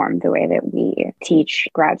transform the way that we teach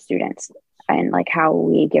grad students and how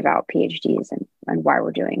we give out PhDs and why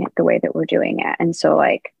we're doing it the way that we're doing it. And so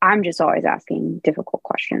I'm just always asking difficult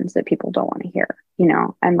questions that people don't want to hear, you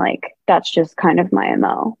know, and that's just kind of my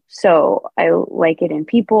MO. So I like it in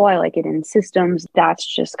people. I like it in systems. That's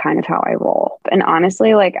just kind of how I roll. And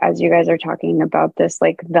honestly, as you guys are talking about this,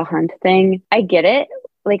 the hunt thing, I get it.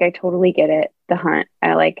 I totally get it. The hunt.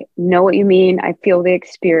 I know what you mean. I feel the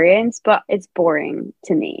experience, but it's boring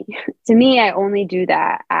to me. To me, I only do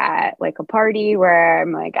that at a party where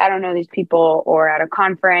I'm I don't know these people, or at a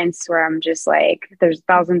conference where I'm just there's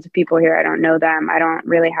thousands of people here. I don't know them. I don't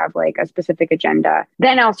really have a specific agenda.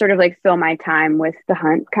 Then I'll sort of fill my time with the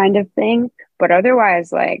hunt kind of thing. But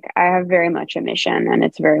otherwise, I have very much a mission and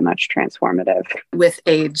it's very much transformative. With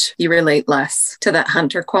age, you relate less to that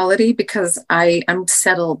hunter quality because I'm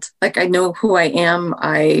settled. I know who I am.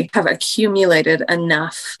 I have accumulated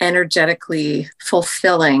enough energetically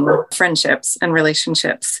fulfilling friendships and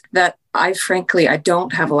relationships that I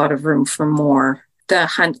don't have a lot of room for more. The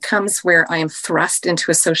hunt comes where I am thrust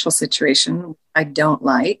into a social situation I don't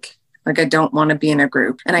like. I don't want to be in a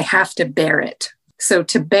group and I have to bear it. So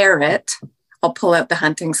to bear it, I'll pull out the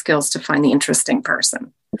hunting skills to find the interesting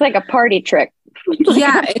person. It's like a party trick.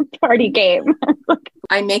 Yeah. A party game.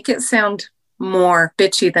 I make it sound more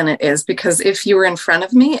bitchy than it is because if you were in front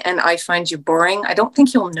of me and I find you boring, I don't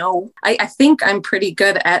think you'll know. I think I'm pretty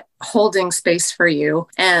good at holding space for you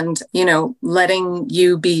and, letting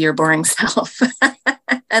you be your boring self.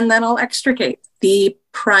 And then I'll extricate. The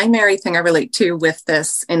primary thing I relate to with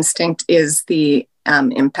this instinct is the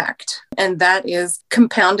impact. And that is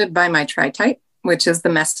compounded by my tri-type, which is the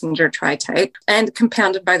messenger tri-type, and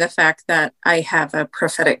compounded by the fact that I have a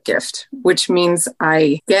prophetic gift, which means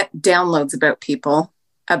I get downloads about people,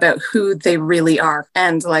 about who they really are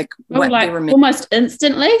and what they were made. Almost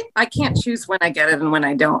instantly? I can't choose when I get it and when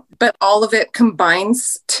I don't. But all of it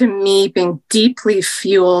combines to me being deeply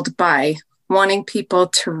fueled by wanting people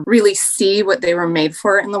to really see what they were made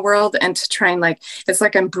for in the world and to try and it's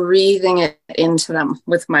I'm breathing it into them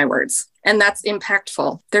with my words. And that's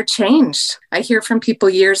impactful. They're changed. I hear from people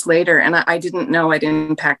years later and I didn't know I'd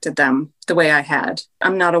impacted them the way I had.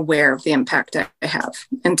 I'm not aware of the impact I have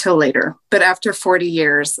until later. But after 40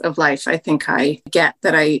 years of life, I think I get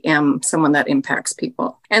that I am someone that impacts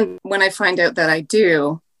people. And when I find out that I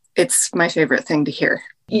do, it's my favorite thing to hear.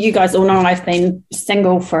 You guys all know I've been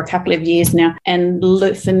single for a couple of years now. And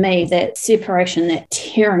look, for me, that separation, that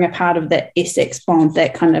tearing apart of that Essex bond,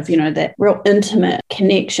 that kind of, that real intimate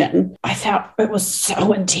connection, I felt it was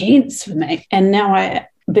so intense for me. And now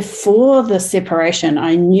before the separation,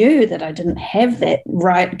 I knew that I didn't have that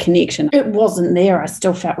right connection. It wasn't there. I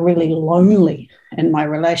still felt really lonely in my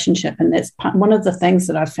relationship. And that's one of the things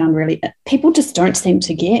that I found really, people just don't seem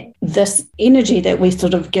to get this energy that we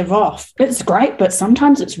sort of give off. It's great, but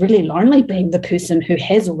sometimes it's really lonely being the person who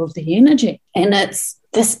has all of the energy. And it's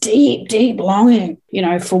this deep, deep longing,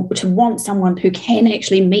 to want someone who can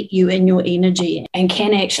actually meet you in your energy and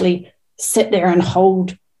can actually sit there and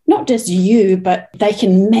hold not just you, but they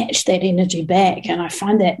can match that energy back. And I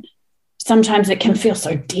find that sometimes it can feel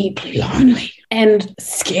so deeply lonely and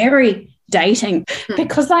scary dating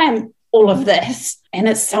because I am all of this and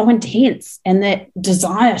it's so intense, and that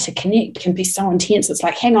desire to connect can be so intense. It's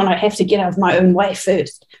like, hang on, I have to get out of my own way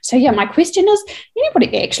first. So yeah, my question is,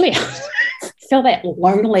 anybody actually feel that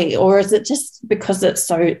lonely, or is it just because it's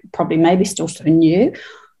so probably maybe still so new,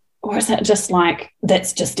 or is it just like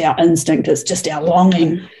that's just our instinct, it's just our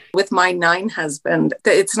longing? With my 9 husband,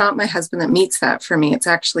 it's not my husband that meets that for me. It's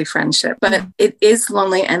actually friendship. But it is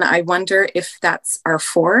lonely. And I wonder if that's our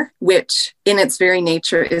 4, which in its very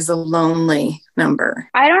nature is a lonely number.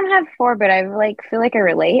 I don't have 4, but I feel like I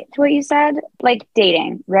relate to what you said. Like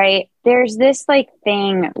dating, right? There's this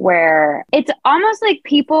thing where it's almost like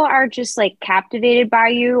people are just captivated by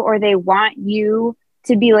you, or they want you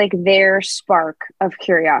to be their spark of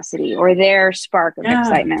curiosity or their spark of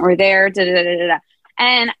excitement or their da-da-da-da-da.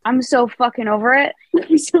 And I'm so fucking over it.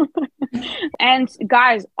 And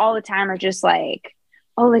guys all the time are just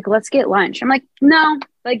let's get lunch. I'm like, no,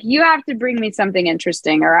 you have to bring me something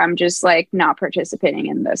interesting, or I'm just not participating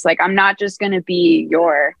in this. I'm not just going to be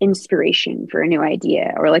your inspiration for a new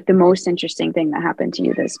idea, or the most interesting thing that happened to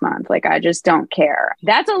you this month. I just don't care.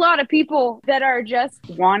 That's a lot of people that are just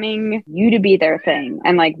wanting you to be their thing.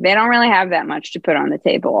 And they don't really have that much to put on the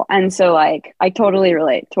table. And so I totally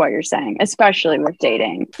relate to what you're saying, especially with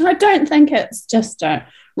dating. I don't think it's just a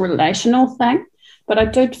relational thing. But I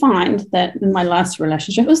did find that in my last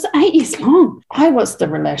relationship, it was 8 years long. I was the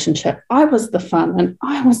relationship. I was the fun, and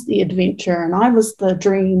I was the adventure, and I was the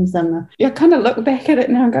dreams. And I kind of look back at it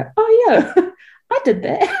now and go, oh, yeah, I did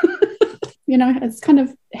that. It's kind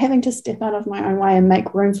of having to step out of my own way and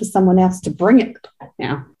make room for someone else to bring it.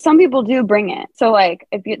 Yeah. Some people do bring it. So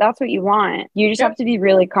if that's what you want, you just have to be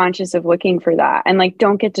really conscious of looking for that. And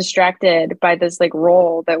don't get distracted by this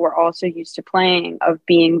role that we're also used to playing of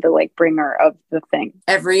being the bringer of the thing.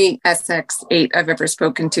 Every SX8 I've ever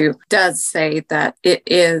spoken to does say that it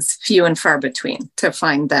is few and far between to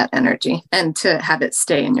find that energy and to have it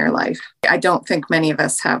stay in your life. I don't think many of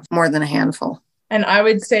us have more than a handful. And I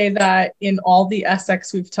would say that in all the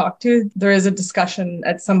SX we've talked to, there is a discussion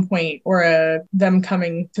at some point, or them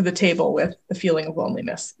coming to the table with the feeling of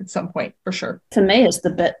loneliness at some point, for sure. To me, it's the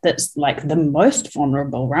bit that's the most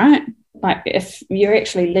vulnerable, right? If you're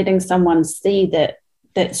actually letting someone see that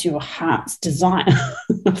that's your heart's desire.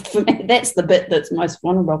 For me, that's the bit that's most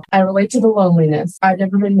vulnerable. I relate to the loneliness. I've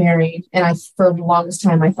never been married, and for the longest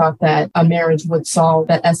time, I thought that a marriage would solve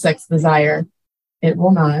that SX desire. It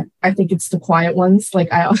will not. I think it's the quiet ones.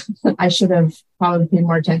 I should have probably paid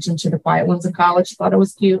more attention to the quiet ones in college. Thought it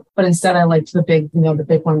was cute, but instead I liked the big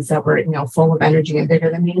ones that were, full of energy and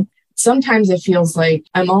bigger than me. Sometimes it feels like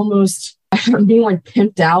I'm being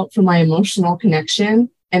pimped out for my emotional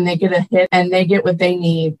connection, and they get a hit and they get what they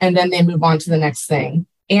need, and then they move on to the next thing.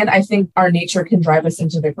 And I think our nature can drive us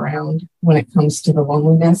into the ground when it comes to the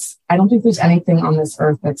loneliness. I don't think there's anything on this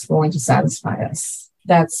earth that's going to satisfy us.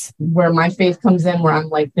 That's where my faith comes in, where I'm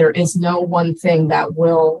there is no one thing that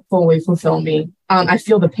will fully fulfill me. I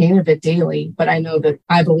feel the pain of it daily, but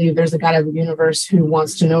I believe there's a God of the universe who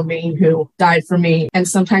wants to know me, who died for me. And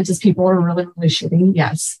sometimes his people are really, really shitty.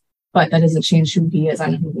 Yes. But that doesn't change who he is. I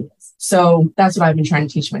know who he is. So that's what I've been trying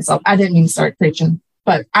to teach myself. I didn't mean to start preaching,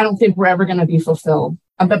 but I don't think we're ever going to be fulfilled.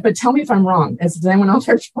 But tell me if I'm wrong. Does anyone else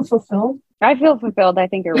feel fulfilled? I feel fulfilled. I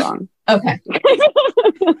think you're wrong. Okay.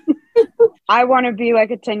 I want to be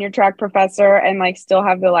a tenure track professor and still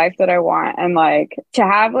have the life that I want, and to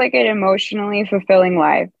have an emotionally fulfilling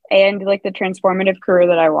life and the transformative career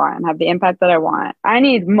that I want and have the impact that I want. I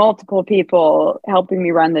need multiple people helping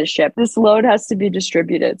me run this ship. This load has to be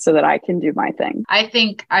distributed so that I can do my thing. I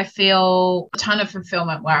think I feel a ton of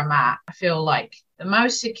fulfillment where I'm at. I feel the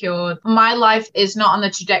most secure. My life is not on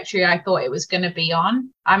the trajectory I thought it was going to be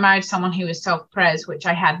on. I married someone who was self-pres, which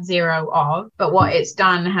I had 0 of, but what it's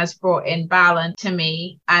done has brought in balance to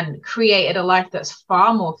me and created a life that's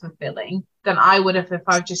far more fulfilling than I would have if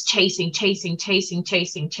I was just chasing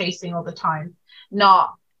all the time,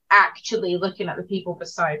 not actually looking at the people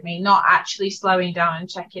beside me, not actually slowing down and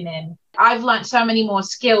checking in. I've learned so many more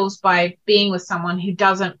skills by being with someone who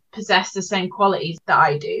doesn't possess the same qualities that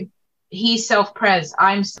I do. He's self-pres.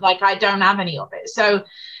 I don't have any of it. So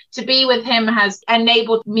to be with him has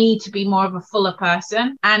enabled me to be more of a fuller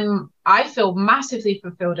person. And I feel massively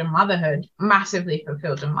fulfilled in motherhood.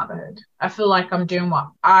 I feel like I'm doing what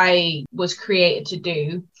I was created to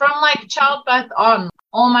do. From childbirth on,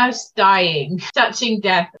 almost dying, touching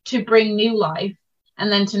death, to bring new life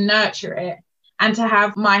and then to nurture it. And to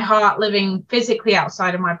have my heart living physically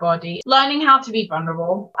outside of my body, learning how to be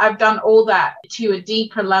vulnerable. I've done all that to a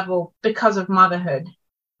deeper level because of motherhood.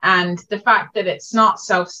 And the fact that it's not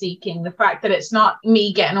self-seeking, the fact that it's not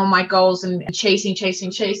me getting all my goals and chasing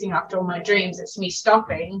after all my dreams, it's me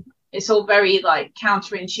stopping. It's all very like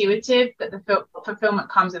counterintuitive, but the fulfillment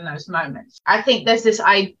comes in those moments. I think there's this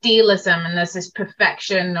idealism and there's this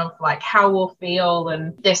perfection of like how we'll feel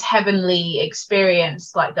and this heavenly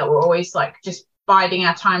experience like that we're always like just biding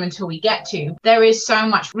our time until we get to. There is so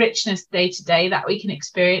much richness day to day that we can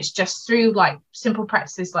experience just through like simple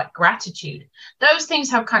practices like gratitude. Those things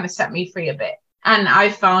have kind of set me free a bit. And I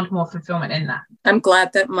found more fulfillment in that. I'm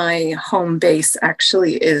glad that my home base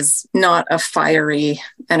actually is not a fiery,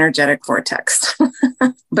 energetic vortex.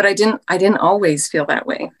 But I didn't always feel that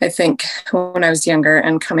way. I think when I was younger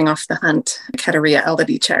and coming off the hunt, I had a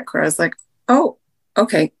reality check where I was like, oh,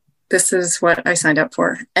 okay, this is what I signed up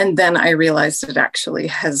for. And then I realized it actually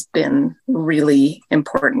has been really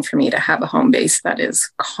important for me to have a home base that is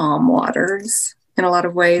calm waters in a lot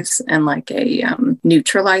of ways and like a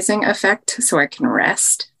neutralizing effect so I can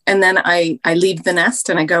rest. And then I leave the nest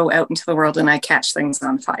and I go out into the world and I catch things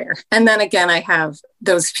on fire. And then again, I have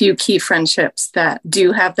those few key friendships that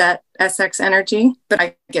do have that SX energy, but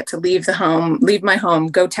I get to leave my home,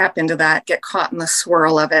 go tap into that, get caught in the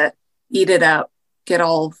swirl of it, eat it up, get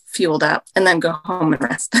all fueled up, and then go home and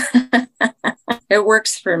rest. It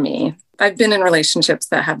works for me. I've been in relationships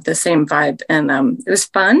that have the same vibe and it was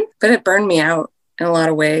fun, but it burned me out in a lot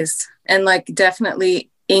of ways and like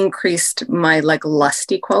definitely increased my like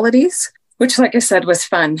lusty qualities, which like I said was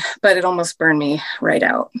fun, but it almost burned me right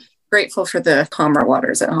out. Grateful for the calmer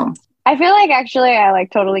waters at home. I feel like actually I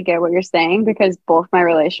like totally get what you're saying because both my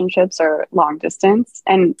relationships are long distance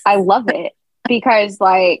and I love it because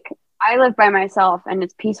like I live by myself and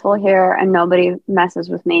it's peaceful here and nobody messes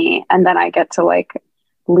with me. And then I get to like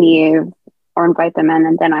leave or invite them in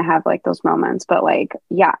and then I have like those moments. But like,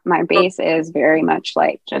 yeah, my base is very much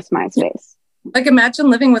like just my space. Like imagine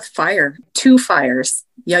living with fire, 2 fires.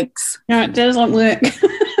 Yikes. No, it doesn't work.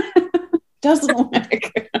 Doesn't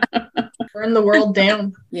work. Burn the world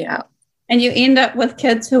down. Yeah. And you end up with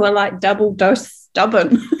kids who are like double dose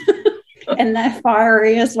stubborn and they're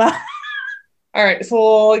fiery as well. All right, so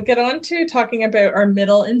we'll get on to talking about our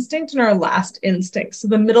middle instinct and our last instinct. So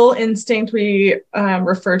the middle instinct we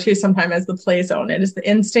refer to sometimes as the play zone. It is the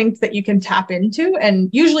instinct that you can tap into, and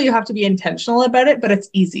usually you have to be intentional about it, but it's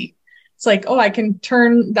easy. It's like, oh, I can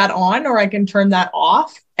turn that on or I can turn that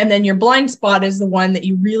off. And then your blind spot is the one that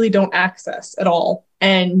you really don't access at all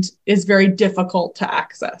and is very difficult to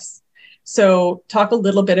access. So talk a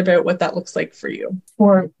little bit about what that looks like for you.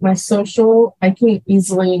 For my social, I can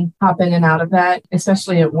easily hop in and out of that,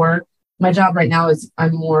 especially at work. My job right now is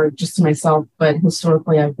I'm more just to myself, but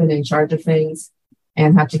historically I've been in charge of things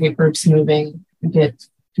and have to get groups moving, get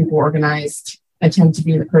people organized. I tend to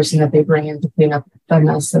be the person that they bring in to clean up the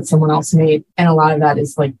mess that someone else made. And a lot of that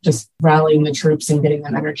is like just rallying the troops and getting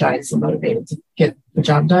them energized and motivated to get the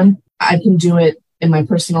job done. I can do it in my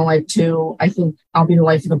personal life too. I think I'll be the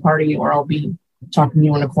life of the party or I'll be talking to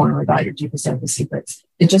you in a corner about your deepest darkest secrets.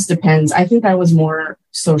 It just depends. I think I was more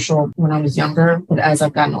social when I was younger, but as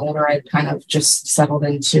I've gotten older, I've kind of just settled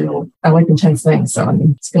into, I like intense things. So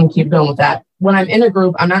I'm just going to keep going with that. When I'm in a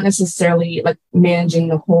group, I'm not necessarily like managing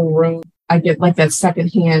the whole room. I get like that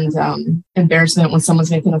secondhand embarrassment when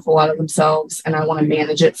someone's making a fool out of themselves and I want to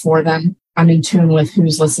manage it for them. I'm in tune with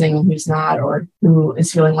who's listening and who's not, or who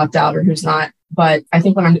is feeling left out or who's not. But I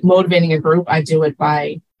think when I'm motivating a group, I do it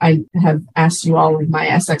by, I have asked you all of my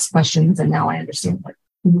SX questions and now I understand like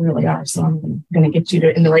who you really are. So I'm going to get you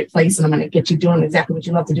in the right place and I'm going to get you doing exactly what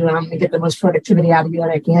you love to do. And I'm going to get the most productivity out of you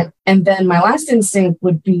that I can. And then my last instinct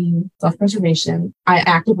would be self-preservation. I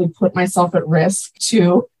actively put myself at risk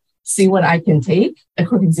to see what I can take. A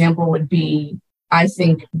quick example would be, I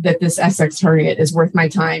think that this SX target is worth my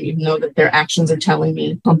time, even though that their actions are telling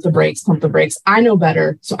me, pump the brakes, pump the brakes. I know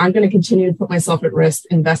better. So I'm going to continue to put myself at risk,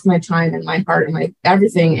 invest my time and my heart and my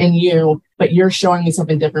everything in you, but you're showing me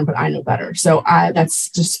something different, but I know better. So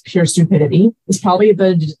that's just pure stupidity. It's probably a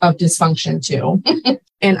bit of dysfunction too.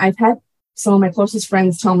 And I've had some of my closest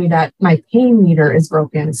friends tell me that my pain meter is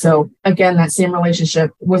broken. So again, that same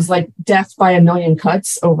relationship was like death by a million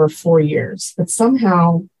cuts over 4 years, but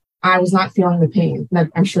somehow I was not feeling the pain.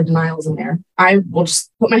 I'm sure denial is in there. I will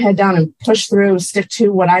just put my head down and push through, stick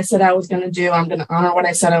to what I said I was going to do. I'm going to honor what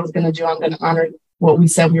I said I was going to do. I'm going to honor what we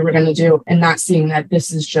said we were going to do and not seeing that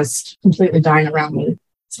this is just completely dying around me.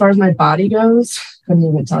 As far as my body goes, couldn't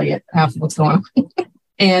even tell you half of what's going on.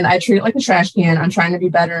 And I treat it like a trash can. I'm trying to be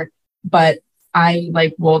better, but I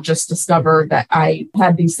will just discover that I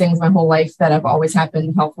had these things my whole life that have always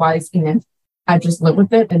happened health-wise. And I just live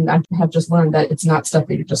with it. And I have just learned that it's not stuff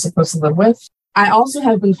that you're just supposed to live with. I also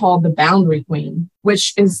have been called the boundary queen,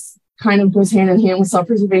 which is kind of goes hand in hand with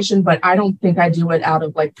self-preservation, but I don't think I do it out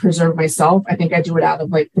of like preserve myself. I think I do it out of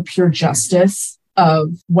like the pure justice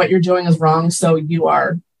of what you're doing is wrong. So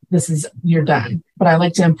you're done. But I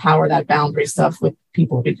like to empower that boundary stuff with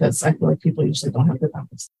people because I feel like people usually don't have the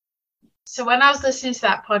boundaries. So when I was listening to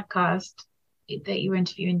that podcast that you were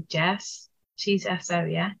interviewing Jess, she's SO,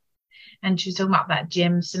 yeah? And she was talking about that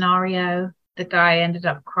gym scenario. The guy ended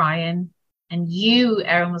up crying. And you,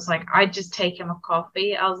 Erin, was like, I'd just take him a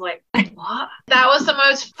coffee. I was like, what? That was the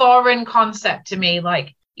most foreign concept to me.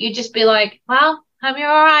 Like, you'd just be like, well, hope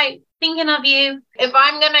you're all right. Thinking of you. If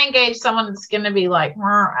I'm going to engage someone that's going to be like,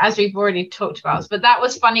 as we've already talked about. But that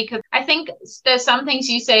was funny because I think there's some things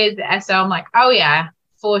you say as the SO, I'm like, oh, yeah,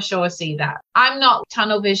 for sure see that. I'm not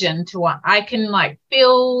tunnel vision to what I can like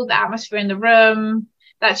feel the atmosphere in the room.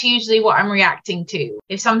 That's usually what I'm reacting to.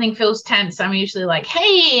 If something feels tense, I'm usually like,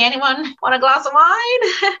 hey, anyone want a glass of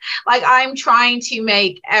wine? Like I'm trying to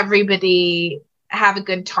make everybody have a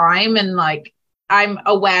good time. And like, I'm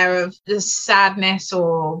aware of the sadness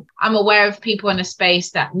or I'm aware of people in a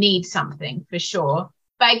space that need something for sure.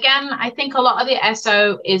 But again, I think a lot of the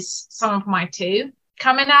SO is some of my too.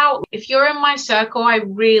 Coming out, if you're in my circle, I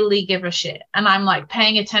really give a shit. And I'm like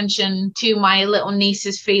paying attention to my little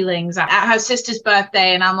niece's feelings at her sister's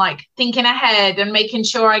birthday. And I'm like thinking ahead and making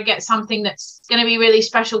sure I get something that's going to be really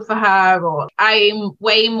special for her. Or I'm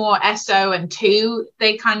way more SO and 2.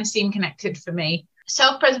 They kind of seem connected for me.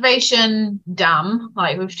 Self-preservation, dumb,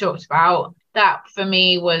 like we've talked about. That for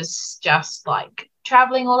me was just like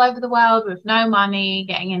traveling all over the world with no money,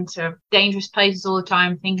 getting into dangerous places all the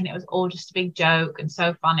time, thinking it was all just a big joke and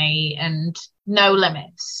so funny and no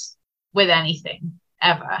limits with anything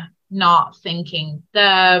ever. Not thinking.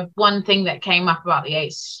 The one thing that came up about the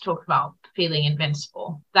 8s, talk about feeling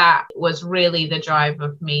invincible. That was really the drive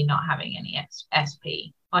of me not having any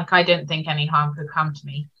SP. Like I didn't think any harm could come to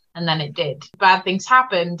me. And then it did. Bad things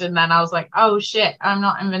happened. And then I was like, oh shit, I'm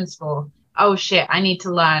not invincible. Oh shit, I need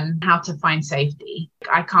to learn how to find safety.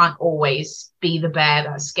 I can't always be the bear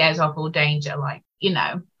that scares off all danger. Like, you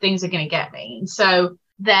know, things are going to get me. And so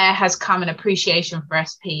there has come an appreciation for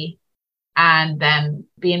SP. And then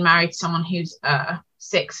being married to someone who's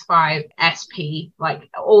 6'5" SP, like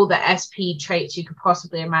all the SP traits you could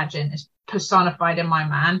possibly imagine is personified in my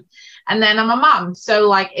man. And then I'm a mum, so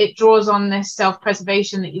like it draws on this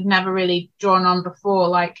self-preservation that you've never really drawn on before,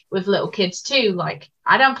 like with little kids too. Like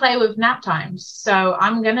I don't play with nap times, so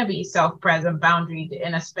I'm gonna be self-present, boundaried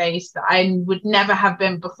in a space that I would never have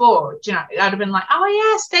been before. Do you know, I'd have been like, oh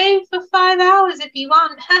yeah, stay for 5 hours if you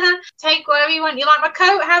want. Take whatever you want. You like my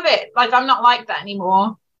coat, have it. Like I'm not like that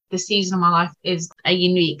anymore. The season of my life is a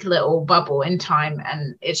unique little bubble in time,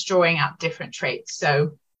 and it's drawing out different traits.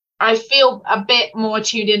 So I feel a bit more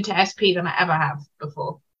tuned into SP than I ever have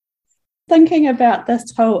before. Thinking about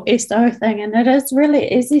this whole SO thing, and it is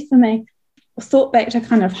really easy for me. I thought back to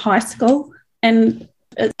kind of high school, and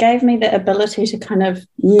it gave me the ability to kind of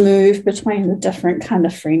move between the different kind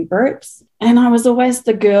of friend groups. And I was always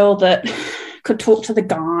the girl that could talk to the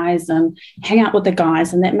guys and hang out with the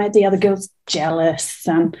guys, and that made the other girls jealous.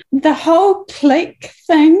 And the whole clique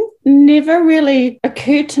thing never really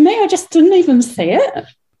occurred to me. I just didn't even see it.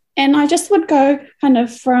 And I just would go kind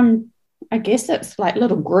of from, I guess it's like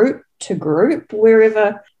little group to group,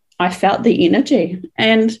 wherever I felt the energy.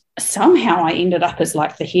 And somehow I ended up as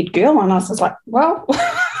like the head girl. And I was just like, well,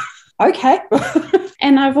 okay.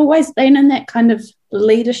 And I've always been in that kind of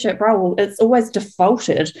leadership role. It's always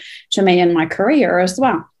defaulted to me in my career as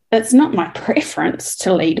well. It's not my preference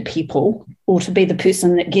to lead people or to be the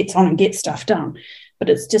person that gets on and gets stuff done, but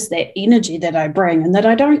it's just that energy that I bring and that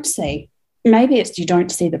I don't see. Maybe it's you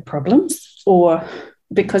don't see the problems, or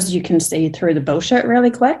because you can see through the bullshit really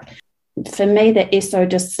quick. For me, the SO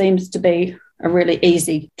just seems to be a really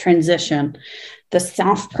easy transition. The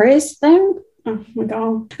self-pres thing, oh my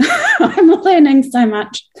God, I'm learning so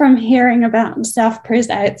much from hearing about self-pres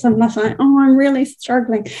 8s. I'm like, oh, I'm really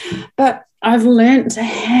struggling. But I've learned I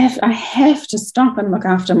have to stop and look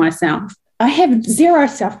after myself. I have zero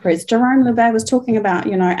self-pres. Jerome Levay was talking about,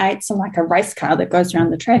 8s are like a race car that goes around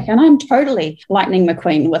the track. And I'm totally Lightning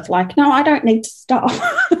McQueen with like, no, I don't need to stop.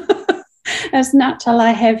 It's not till I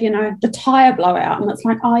have, the tire blowout. And it's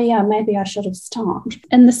like, oh yeah, maybe I should have stopped.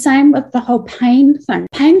 And the same with the whole pain thing.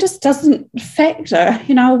 Pain just doesn't factor.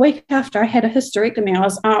 A week after I had a hysterectomy, I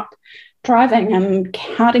was up driving and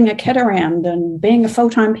carting a kid around and being a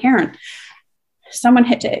full-time parent. Someone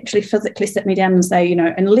had to actually physically sit me down and say,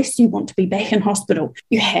 unless you want to be back in hospital,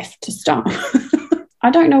 you have to stop. I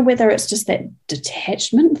don't know whether it's just that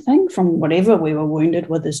detachment thing from whatever we were wounded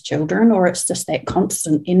with as children, or it's just that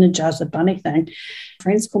constant Energizer Bunny thing.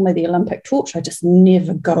 Friends call me the Olympic torch. I just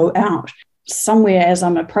never go out. Somewhere as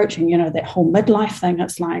I'm approaching, that whole midlife thing,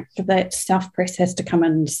 it's like that self-press has to come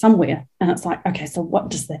in somewhere. And it's like, okay, so what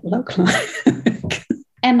does that look like?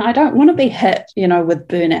 And I don't want to be hit, with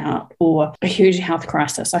burnout or a huge health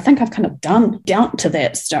crisis. I think I've kind of done down to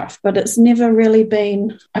that stuff, but it's never really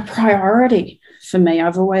been a priority for me.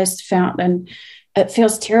 I've always felt, and it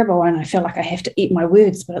feels terrible, and I feel like I have to eat my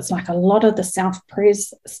words, but it's like a lot of the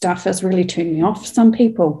self-praise stuff has really turned me off some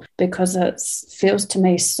people because it feels to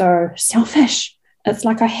me so selfish. It's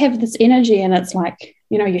like I have this energy, and it's like,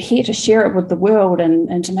 you're here to share it with the world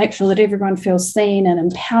and to make sure that everyone feels seen and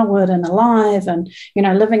empowered and alive and,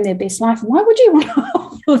 living their best life. Why would you want to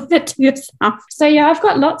offer that to yourself? So, yeah, I've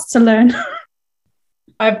got lots to learn.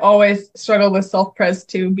 I've always struggled with self-praise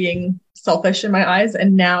too, being selfish in my eyes.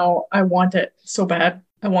 And now I want it so bad.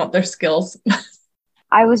 I want their skills.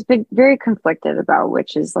 I was very conflicted about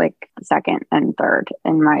which is like second and third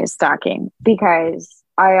in my stocking, because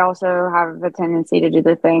I also have a tendency to do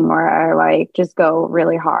the thing where I like just go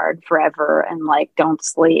really hard forever and like don't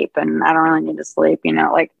sleep, and I don't really need to sleep,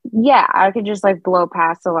 I could just like blow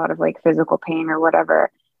past a lot of like physical pain or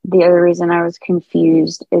whatever. The other reason I was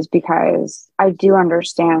confused is because I do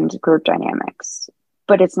understand group dynamics,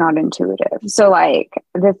 but it's not intuitive. So like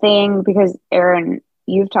the thing, because Erin,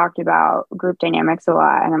 you've talked about group dynamics a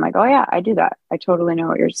lot, and I'm like, oh yeah, I do that. I totally know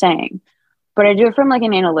what you're saying, but I do it from like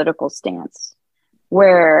an analytical stance,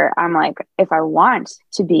 where I'm like, if I want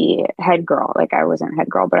to be head girl, like I wasn't head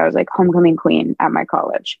girl, but I was like homecoming queen at my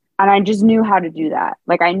college. And I just knew how to do that.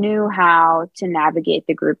 Like I knew how to navigate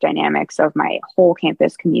the group dynamics of my whole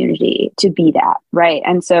campus community to be that, right?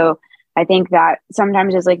 And so I think that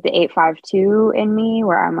sometimes it's like the 852 in me,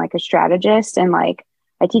 where I'm like a strategist, and like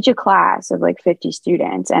I teach a class of like 50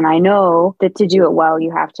 students, and I know that to do it well,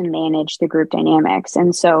 you have to manage the group dynamics.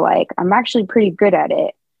 And so like I'm actually pretty good at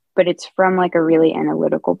it, but it's from like a really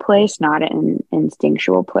analytical place, not an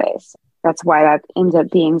instinctual place. That's why that ends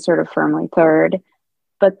up being sort of firmly third.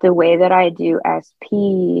 But the way that I do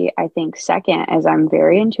SP, I think second, is I'm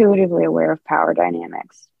very intuitively aware of power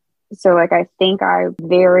dynamics. So like, I think I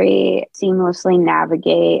very seamlessly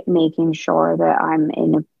navigate making sure that I'm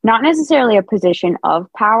in not necessarily a position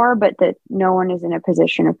of power, but that no one is in a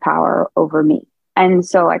position of power over me. And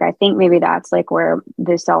so like, I think maybe that's like where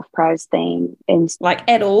the self-praise thing is. Like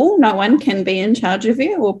at all, no one can be in charge of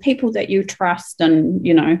you, or people that you trust and,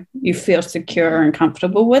 you feel secure and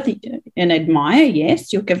comfortable with and admire.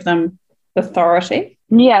 Yes, you'll give them authority.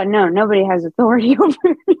 Yeah, no, nobody has authority over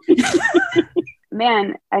me.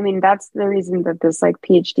 Man, I mean, that's the reason that this like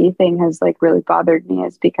PhD thing has like really bothered me,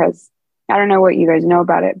 is because I don't know what you guys know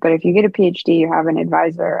about it, but if you get a PhD, you have an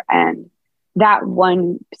advisor, and that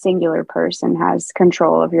one singular person has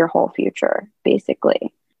control of your whole future,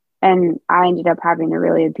 basically. And I ended up having a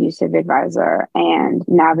really abusive advisor, and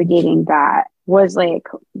navigating that was like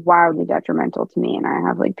wildly detrimental to me. And I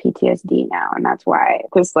have like PTSD now. And that's why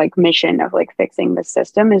this like mission of like fixing the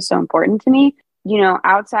system is so important to me.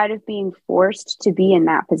 Outside of being forced to be in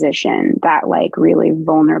that position, that like really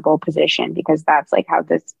vulnerable position, because that's like how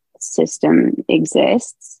this system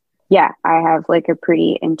exists. Yeah, I have like a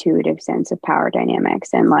pretty intuitive sense of power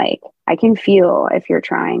dynamics, and like I can feel if you're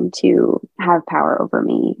trying to have power over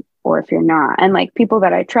me or if you're not. And like people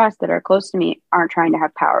that I trust that are close to me aren't trying to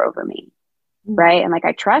have power over me. Right. And like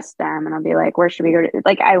I trust them, and I'll be like, where should we go to?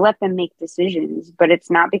 Like I let them make decisions, but it's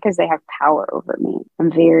not because they have power over me. I'm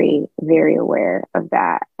very, very aware of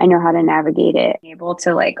that. I know how to navigate it. Able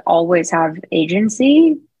to like always have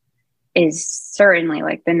agency is certainly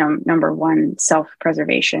like the number one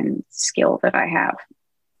self-preservation skill that I have.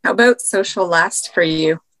 How about social last for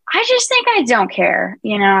you? I just think I don't care.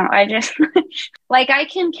 I just like, I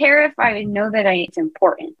can care if I know that it's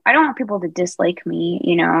important. I don't want people to dislike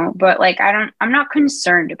me, but like, I'm not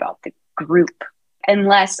concerned about the group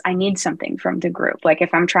unless I need something from the group. Like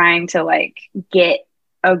if I'm trying to like get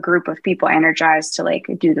a group of people energized to like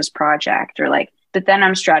do this project, or like, but then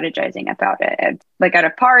I'm strategizing about it. Like at a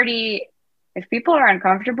party, if people are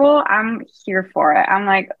uncomfortable, I'm here for it. I'm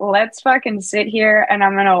like, let's fucking sit here and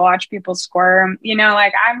I'm going to watch people squirm.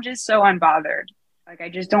 Like I'm just so unbothered. Like I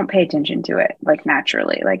just don't pay attention to it like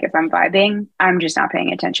naturally. Like if I'm vibing, I'm just not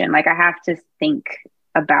paying attention. Like I have to think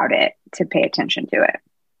about it to pay attention to it.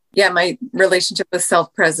 Yeah, my relationship with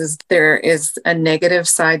self-praise is there is a negative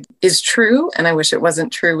side is true. And I wish it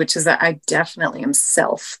wasn't true, which is that I definitely am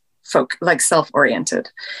self-oriented.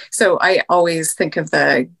 So I always think of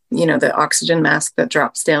the the oxygen mask that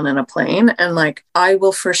drops down in a plane. And like, I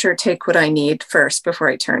will for sure take what I need first before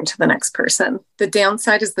I turn to the next person. The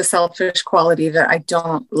downside is the selfish quality that I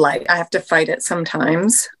don't like. I have to fight it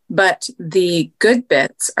sometimes. But the good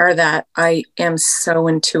bits are that I am so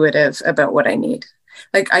intuitive about what I need.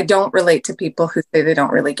 Like, I don't relate to people who say they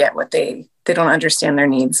don't really get what they don't understand their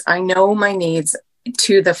needs. I know my needs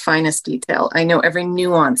to the finest detail. I know every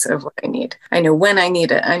nuance of what I need. I know when I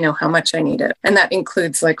need it. I know how much I need it. And that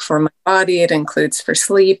includes like for my body, it includes for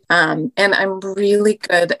sleep. And I'm really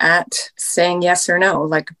good at saying yes or no,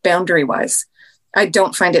 like boundary wise. I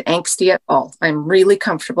don't find it angsty at all. I'm really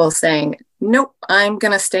comfortable saying, nope, I'm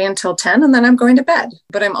going to stay until 10 and then I'm going to bed.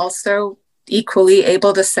 But I'm also equally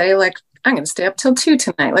able to say like, I'm going to stay up till 2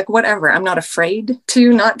 tonight, like whatever. I'm not afraid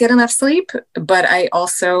to not get enough sleep, but I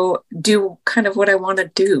also do kind of what I want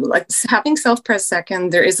to do. Like having self-pres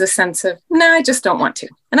second, there is a sense of, I just don't want to.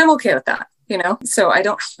 And I'm okay with that, So I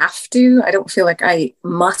don't have to. I don't feel like I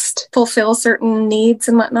must fulfill certain needs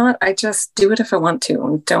and whatnot. I just do it if I want to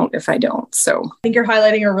and don't if I don't. So I think you're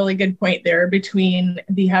highlighting a really good point there between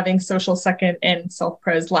the having social second and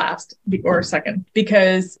self-pres last or second,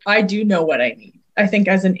 because I do know what I need. I think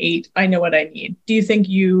as an 8, I know what I need. Do you think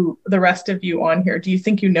the rest of you on here, do you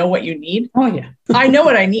think you know what you need? Oh, yeah. I know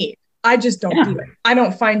what I need. I just don't do it. I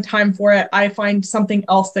don't find time for it. I find something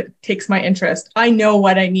else that takes my interest. I know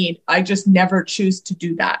what I need. I just never choose to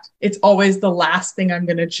do that. It's always the last thing I'm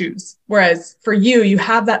going to choose. Whereas for you, you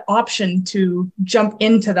have that option to jump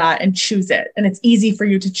into that and choose it. And it's easy for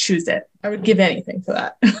you to choose it. I would give anything for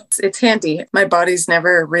that. It's handy. My body's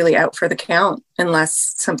never really out for the count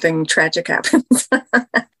unless something tragic happens.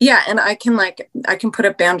 Yeah. And I can put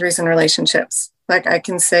up boundaries in relationships. Like I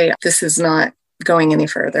can say, this is not going any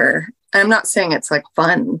further. I'm not saying it's like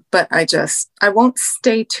fun, but I won't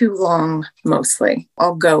stay too long mostly.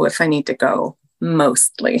 I'll go if I need to go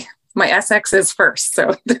mostly. My SX is first.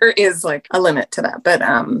 So there is like a limit to that. But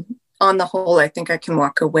on the whole, I think I can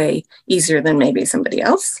walk away easier than maybe somebody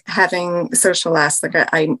else. Having social last, like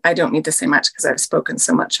I don't need to say much because I've spoken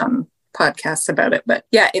so much on podcasts about it. But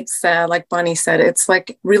yeah, it's like Bonnie said, it's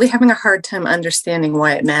like really having a hard time understanding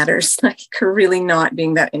why it matters, like really not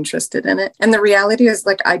being that interested in it. And the reality is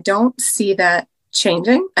like, I don't see that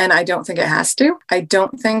changing and I don't think it has to. I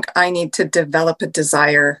don't think I need to develop a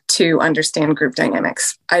desire to understand group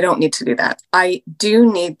dynamics. I don't need to do that. I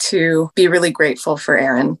do need to be really grateful for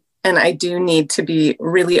Erin. And I do need to be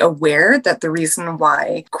really aware that the reason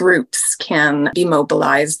why groups can be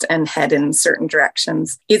mobilized and head in certain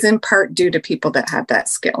directions is in part due to people that have that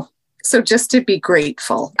skill. So just to be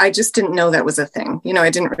grateful, I just didn't know that was a thing.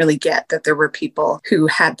 I didn't really get that there were people who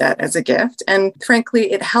had that as a gift. And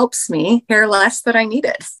frankly, it helps me care less that I need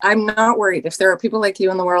it. I'm not worried. If there are people like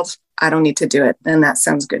you in the world, I don't need to do it. And that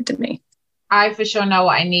sounds good to me. I for sure know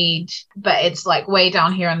what I need, but it's like way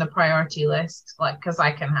down here on the priority list, like, because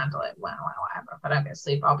I can handle it. Well, whatever. If I don't get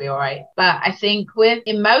sleep, I'll be all right. But I think with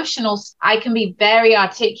emotionals, I can be very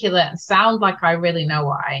articulate and sound like I really know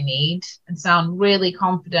what I need and sound really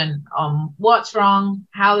confident on what's wrong,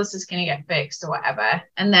 how this is going to get fixed or whatever.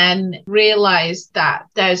 And then realize that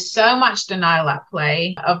there's so much denial at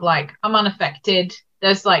play of like, I'm unaffected.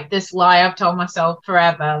 There's like this lie I've told myself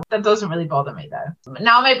forever. That doesn't really bother me though.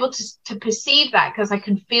 Now I'm able to perceive that because I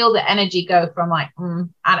can feel the energy go from like,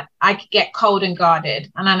 I could get cold and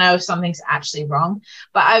guarded and I know something's actually wrong.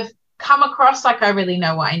 But I've come across like I really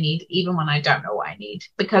know what I need, even when I don't know what I need,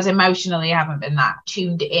 because emotionally I haven't been that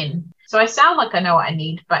tuned in. So I sound like I know what I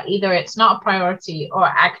need, but either it's not a priority or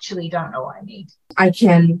I actually don't know what I need. I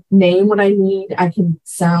can name what I need. I can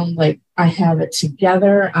sound like I have it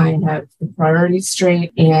together. I have the priorities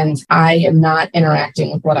straight and I am not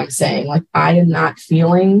interacting with what I'm saying. Like I am not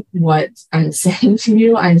feeling what I'm saying to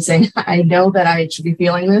you. I'm saying, I know that I should be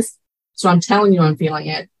feeling this. So I'm telling you I'm feeling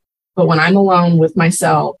it. But when I'm alone with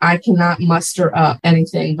myself, I cannot muster up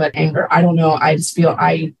anything but anger. I don't know. I just feel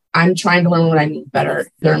I'm trying to learn what I need better.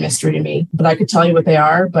 They're a mystery to me, but I could tell you what they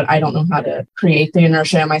are, but I don't know how to create the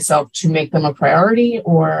inertia in myself to make them a priority,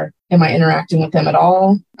 or am I interacting with them at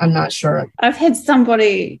all? I'm not sure. I've had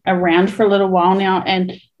somebody around for a little while now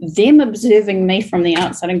and them observing me from the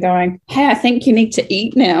outside and going, hey, I think you need to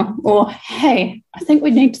eat now, or hey, I think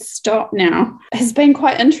we need to stop now, has been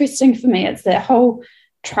quite interesting for me. It's that whole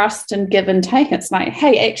trust and give and take. It's like,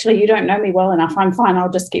 hey, actually, you don't know me well enough. I'm fine.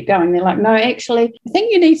 I'll just keep going. They're like, no, actually, I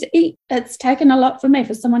think you need to eat. It's taken a lot for me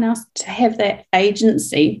for someone else to have that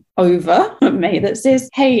agency over me that says,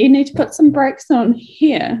 hey, you need to put some brakes on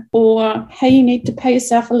here, or hey, you need to pay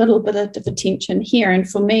yourself a little bit of attention here. And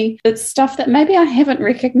for me, it's stuff that maybe I haven't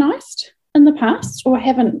recognized in the past, or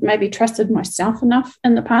haven't maybe trusted myself enough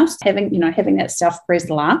in the past, having that self-praise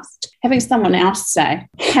last, having someone else say,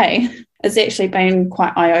 hey, it's actually been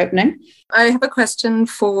quite eye-opening. I have a question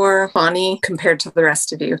for Bonnie compared to the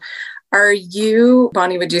rest of you. Are you,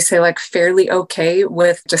 Bonnie, would you say like fairly okay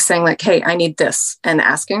with just saying like, hey, I need this and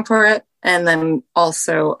asking for it? And then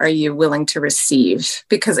also, are you willing to receive?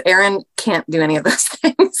 Because Erin can't do any of those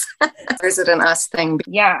things. Or is it an us thing?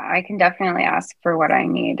 Yeah, I can definitely ask for what I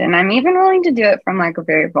need. And I'm even willing to do it from like a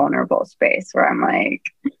very vulnerable space where I'm like,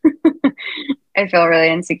 I feel really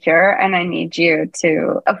insecure and I need you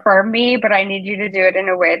to affirm me, but I need you to do it in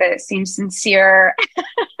a way that seems sincere.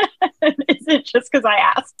 Isn't just because I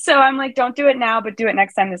asked. So I'm like, don't do it now, but do it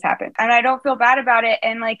next time this happens. And I don't feel bad about it.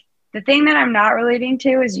 And like, the thing that I'm not relating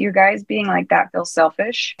to is you guys being like, that feels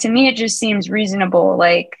selfish. To me, it just seems reasonable.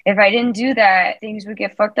 Like, if I didn't do that, things would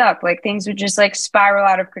get fucked up. Like, things would just like spiral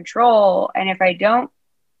out of control. And if I don't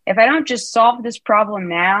just solve this problem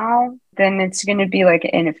now, then it's going to be like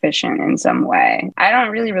inefficient in some way. I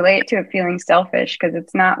don't really relate to it feeling selfish because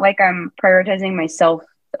it's not like I'm prioritizing myself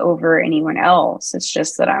over anyone else. It's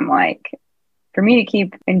just that I'm like, for me to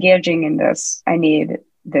keep engaging in this, I need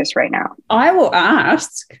this right now. I will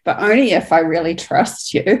ask, but only if I really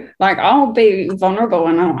trust you. Like, I'll be vulnerable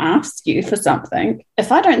and I'll ask you for something.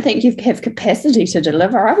 If I don't think you have capacity to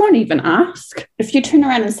deliver, I won't even ask. If you turn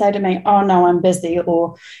around and say to me, oh no, I'm busy,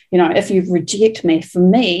 or, if you reject me, for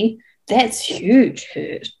me, that's huge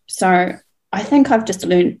hurt. So I think I've just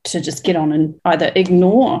learned to just get on and either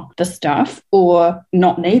ignore the stuff or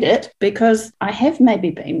not need it because I have maybe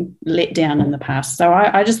been let down in the past. So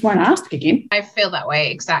I just won't ask again. I feel that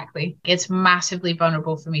way, exactly. It's massively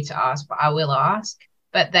vulnerable for me to ask, but I will ask.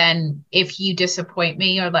 But then if you disappoint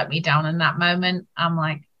me or let me down in that moment, I'm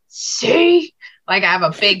like, see? Like, I have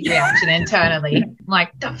a big reaction internally. I'm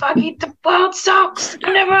like, the world sucks.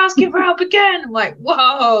 I'm never asking for help again. I'm like,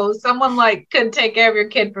 whoa, someone like could take care of your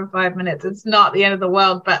kid for 5 minutes. It's not the end of the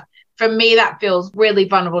world. But for me, that feels really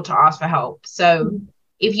vulnerable to ask for help. So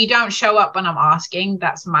if you don't show up when I'm asking,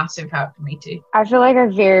 that's massive hurt for me too. I feel like I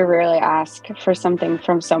very rarely ask for something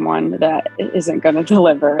from someone that isn't going to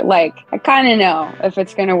deliver. Like, I kind of know if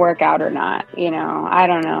it's going to work out or not. I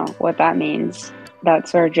don't know what that means.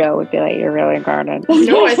 That's where Joe would be like, you're really guarded.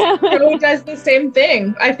 No, I think Joe does the same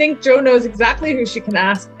thing. I think Joe knows exactly who she can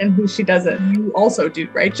ask and who she doesn't. You also do,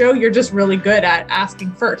 right, Joe? You're just really good at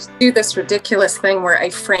asking first. I do this ridiculous thing where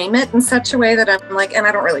I frame it in such a way that I'm like, and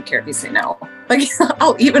I don't really care if you say no. Like,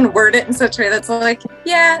 I'll even word it in such a way that's like,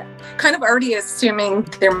 yeah, kind of already assuming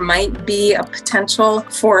there might be a potential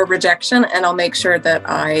for rejection, and I'll make sure that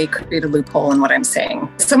I create a loophole in what I'm saying.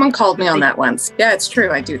 Someone called me on that once. Yeah, it's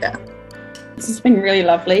true. I do that. This has been really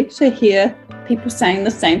lovely to hear people saying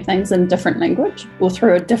the same things in different language or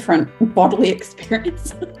through a different bodily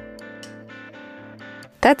experience.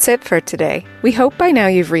 That's it for today. We hope by now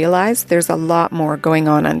you've realized there's a lot more going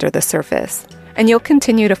on under the surface, and you'll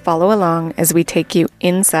continue to follow along as we take you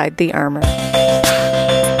inside the armor.